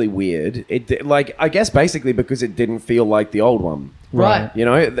controlled really weird. I guess basically because it didn't feel like the old one. Right. You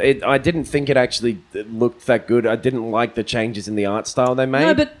know, I didn't think it actually looked that good. I didn't like the changes in the art style they made.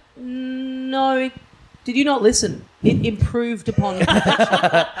 No, but no. Did you not listen? It improved upon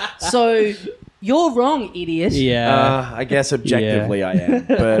perfection. So you're wrong, idiot. Yeah. I guess objectively I am.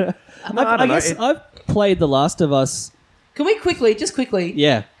 But no, I I don't know. guess I've played The Last of Us. Can we quickly,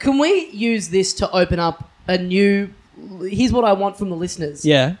 Yeah. can we use this to open up a new... Here's what I want from the listeners.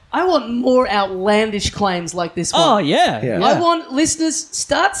 Yeah. I want more outlandish claims like this one. Oh, yeah. Yeah. I want listeners,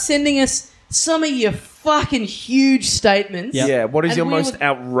 start sending us some of your fucking huge statements. Yeah. Yeah, what is And your we most would-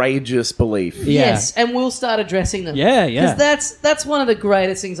 outrageous belief? Yeah. Yes, and we'll start addressing them. Yeah, yeah. Because that's one of the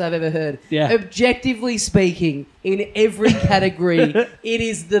greatest things I've ever heard. Yeah. Objectively speaking, in every category, it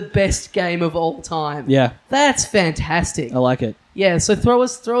is the best game of all time. Yeah. That's fantastic. I like it. Yeah, so throw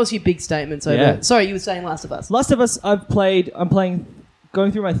us your big statements over. Yeah. Sorry, you were saying Last of Us. Last of Us, I'm playing,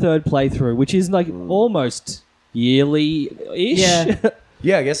 going through my third playthrough, which is like almost yearly-ish. Yeah.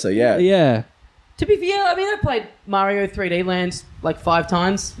 Yeah, I guess so, yeah. Yeah. To be fair, I mean, I played Mario 3D Land like 5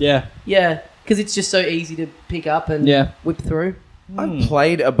 times. Yeah. Yeah, because it's just so easy to pick up and Yeah. whip through. I've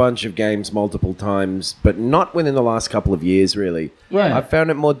played a bunch of games multiple times, but not within the last couple of years, really. Right. I've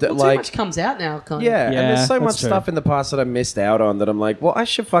found it more Well, too like... much comes out now, kind Yeah, of. and there's so that's much true. stuff in the past that I missed out on that I'm like, well, I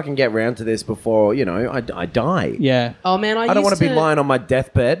should fucking get round to this before, you know, I die. Yeah. Oh man, I don't want to be lying on my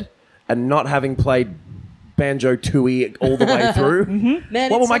deathbed and not having played Banjo-Tooie all the way through. Man,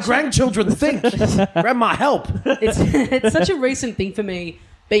 What will it's my such a- grandchildren think? Grandma, help! It's such a recent thing for me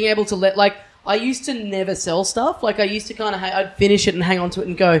being able to I used to never sell stuff. Like I used to kind of I'd finish it and hang on to it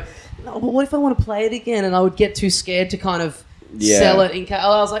and go, no, but what if I want to play it again? And I would get too scared to kind of Yeah. sell it. I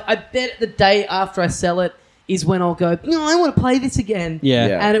was like, I bet the day after I sell it is when I'll go, no, I want to play this again. Yeah.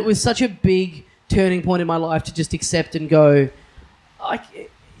 Yeah. And it was such a big turning point in my life to just accept and go,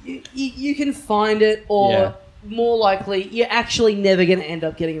 you can find it, or Yeah. more likely, you're actually never going to end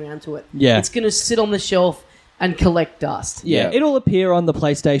up getting around to it. Yeah. It's going to sit on the shelf and collect dust. Yeah. Yeah. It'll appear on the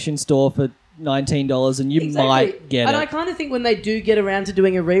PlayStation Store for $19 and you Exactly. might get and it. I kind of think when they do get around to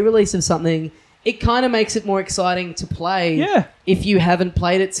doing a re-release of something, it kind of makes it more exciting to play. Yeah. If you haven't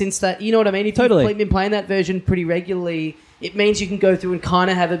played it since that, you know what I mean? If Totally. you've been playing that version pretty regularly, it means you can go through and kind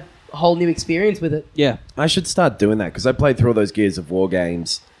of have a whole new experience with it. Yeah. I should start doing that because I played through all those Gears of War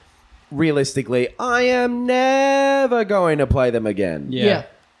games. Realistically, I am never going to play them again. Yeah.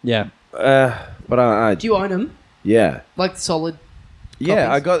 Yeah. But I Do you own them? yeah. Like solid? Yeah,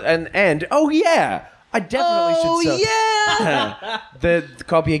 copies? I got and oh yeah, I definitely should sell. yeah! The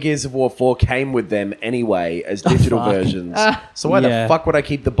copy of Gears of War 4 came with them anyway as digital fuck. versions. So why Yeah. the fuck would I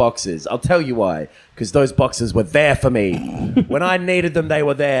keep the boxes? I'll tell you why. Because those boxes were there for me. When I needed them, they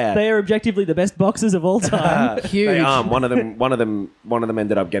were there. They are objectively the best boxes of all time. Huge. They are. One of them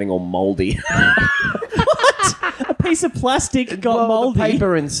ended up getting all moldy. A piece of plastic got Well, moldy. The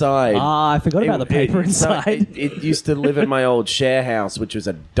paper inside. Ah, I forgot about the paper inside. It used to live in my old share house, which was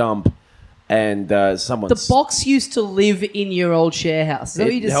a dump, and someone The box used to live in your old share house. Is that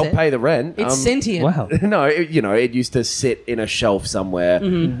what you it just helped said? pay the rent. It's sentient. Wow. No, it used to sit in a shelf somewhere.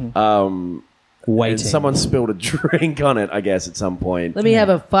 Waiting. And someone spilled a drink on it, I guess, at some point. Let me have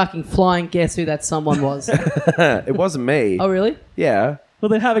a fucking flying guess who that someone was. It wasn't me. Oh, really? Yeah. Well,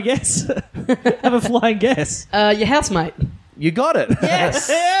 then have a guess. Have a flying guess. Your housemate. You got it. Yes!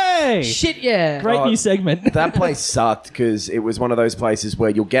 Hey! Shit, yeah. Great Oh, new segment. That place sucked because it was one of those places where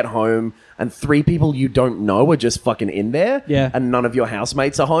you'll get home and 3 people you don't know are just fucking in there. Yeah. And none of your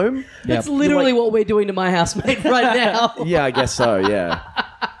housemates are home. That's Yep. literally what we're doing to my housemate right now. Yeah, I guess so, yeah.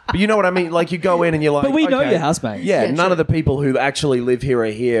 But you know what I mean? Like, you go in and you're like, But we know okay, your housemates. Yeah, Yeah, none true. of the people who actually live here are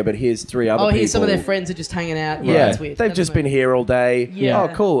here, but here's 3 other people. Here's some of their friends are just hanging out. Yeah, That's weird. they've That's just weird. been here all day. Yeah. Oh,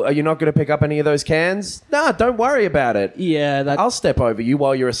 cool. Are you not going to pick up any of those cans? Nah, don't worry about it. Yeah, that. I'll step over you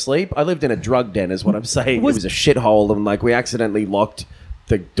while you're asleep. I lived in a drug den, is what I'm saying. It was a shithole, and like we accidentally locked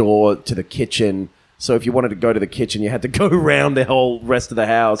the door to the kitchen. So if you wanted to go to the kitchen, you had to go around the whole rest of the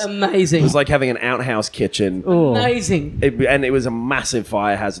house. Amazing. It was like having an outhouse kitchen. Amazing. And it was a massive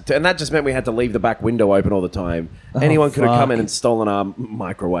fire hazard. And that just meant we had to leave the back window open all the time. Anyone could have come in and stolen our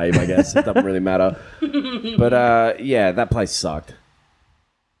microwave, I guess. It doesn't really matter. But yeah, that place sucked.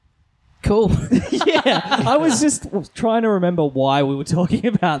 Cool. Yeah, I was just trying to remember why we were talking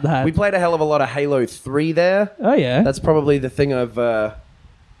about that. We played a hell of a lot of Halo 3 there. Oh yeah, That's probably the thing I've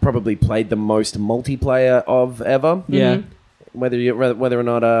probably played the most multiplayer of ever. yeah. Whether or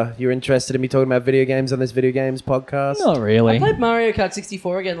not you're interested in me talking about video games on this video games podcast. Not really. I played Mario Kart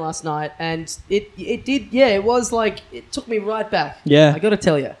 64 again last night, and it did. Yeah, it was like it took me right back. Yeah. I got to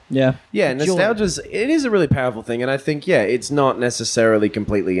tell you. Yeah, Yeah, nostalgia's it is a really powerful thing, and I think it's not necessarily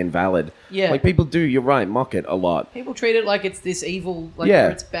completely invalid. Yeah. like people do. You're right, mock it a lot. People treat it like it's this evil, like Yeah.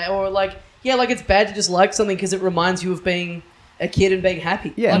 where it's bad, or like like it's bad to just like something because it reminds you of being a kid and being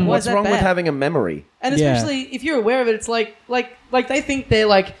happy. Yeah, like, why is what's that wrong with bad? having a memory? And Yeah. especially if you're aware of it, it's like they think they're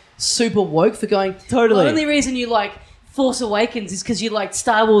like super woke for going. Totally. The only reason you like Force Awakens is because you liked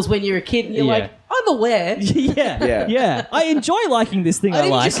Star Wars when you're a kid, and you're Yeah. like, I'm aware. yeah, Yeah. yeah. I enjoy liking this thing I I,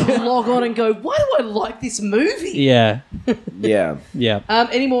 didn't like. just log on and go, why do I like this movie? Yeah, Yeah, yeah.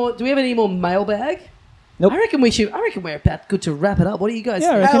 Any more? Do we have any more mailbag? Nope. I reckon we're about good to wrap it up. What do you guys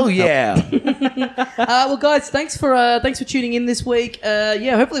Yeah, I think? reckon- hell yeah. Well, guys, thanks for tuning in this week.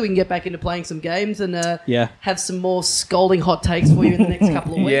 Hopefully we can get back into playing some games and Yeah. have some more scolding hot takes for you in the next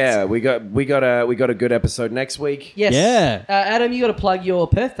couple of weeks. Yeah, we got a good episode next week. Yes. Yeah. Adam, you got to plug your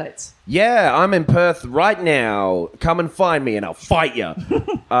Perth dates. Yeah, I'm in Perth right now. Come and find me and I'll fight you.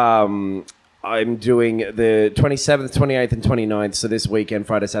 I'm doing the 27th, 28th, and 29th. So this weekend,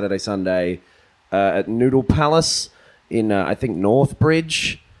 Friday, Saturday, Sunday, at Noodle Palace in, I think,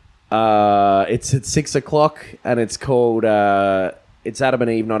 Northbridge. It's at 6 o'clock and it's called, it's Adam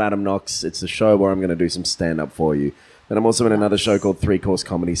and Eve, not Adam Knox. It's a show where I'm going to do some stand-up for you. And I'm also in another show called Three Course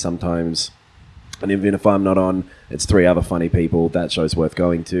Comedy sometimes. And even if I'm not on, it's 3 other funny people. That show's worth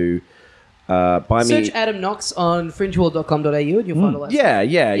going to. Buy Search me. Adam Knox on fringeworld.com.au and you'll find all that.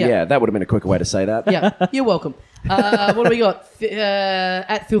 Yeah. That would have been a quicker way to say that. Yeah, you're welcome. What do we got?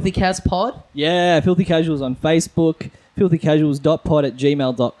 At Filthy Kaz Pod. Yeah, Filthy Casuals on Facebook,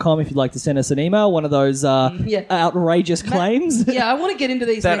 filthycasuals.pod@gmail.com if you'd like to send us an email, one of those Yeah. outrageous claims. Yeah, I want to get into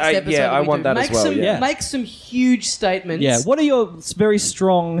these That- next episodes. yeah, I we want do. that as Make well, Some, yeah. Make some huge statements. Yeah, what are your very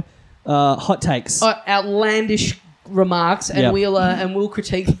strong hot takes? Outlandish remarks, and Yeah. we'll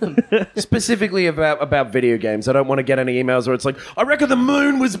critique them. Specifically about video games. I don't want to get any emails where it's like, I reckon the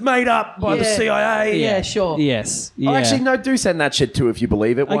moon was made up by the Yeah. CIA. Yeah, sure. Yes. Oh, Yeah. actually, no, do send that shit too if you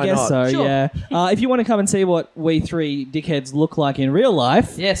believe it. Why I guess not? so, Sure. yeah. If you want to come and see what we 3 dickheads look like in real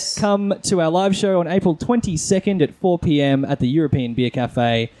life, Yes. come to our live show on April 22nd at 4 p.m. at the European Beer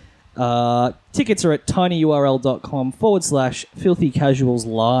Cafe. Tickets are at tinyurl.com/Filthy Casuals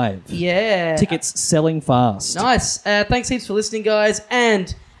Live. Yeah. Tickets selling fast. Nice. Thanks heaps for listening, guys.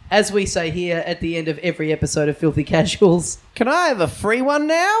 And as we say here at the end of every episode of Filthy Casuals, Can I have a free one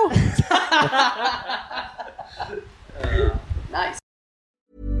now? nice.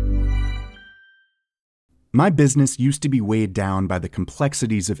 My business used to be weighed down by the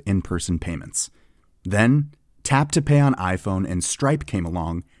complexities of in-person payments. Then, Tap to Pay on iPhone and Stripe came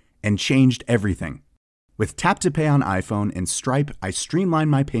along and changed everything. With Tap to Pay on iPhone and Stripe, I streamlined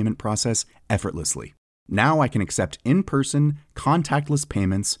my payment process effortlessly. Now I can accept in-person, contactless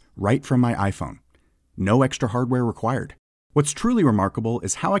payments right from my iPhone. No extra hardware required. What's truly remarkable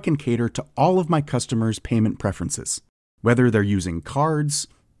is how I can cater to all of my customers' payment preferences. Whether they're using cards,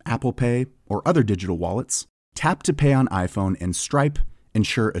 Apple Pay, or other digital wallets, Tap to Pay on iPhone and Stripe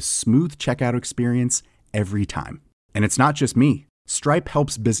ensure a smooth checkout experience every time. And it's not just me. Stripe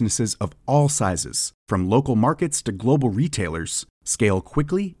helps businesses of all sizes, from local markets to global retailers, scale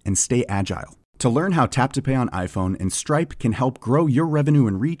quickly and stay agile. To learn how Tap to Pay on iPhone and Stripe can help grow your revenue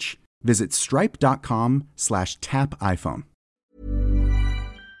and reach, visit stripe.com/tapiphone.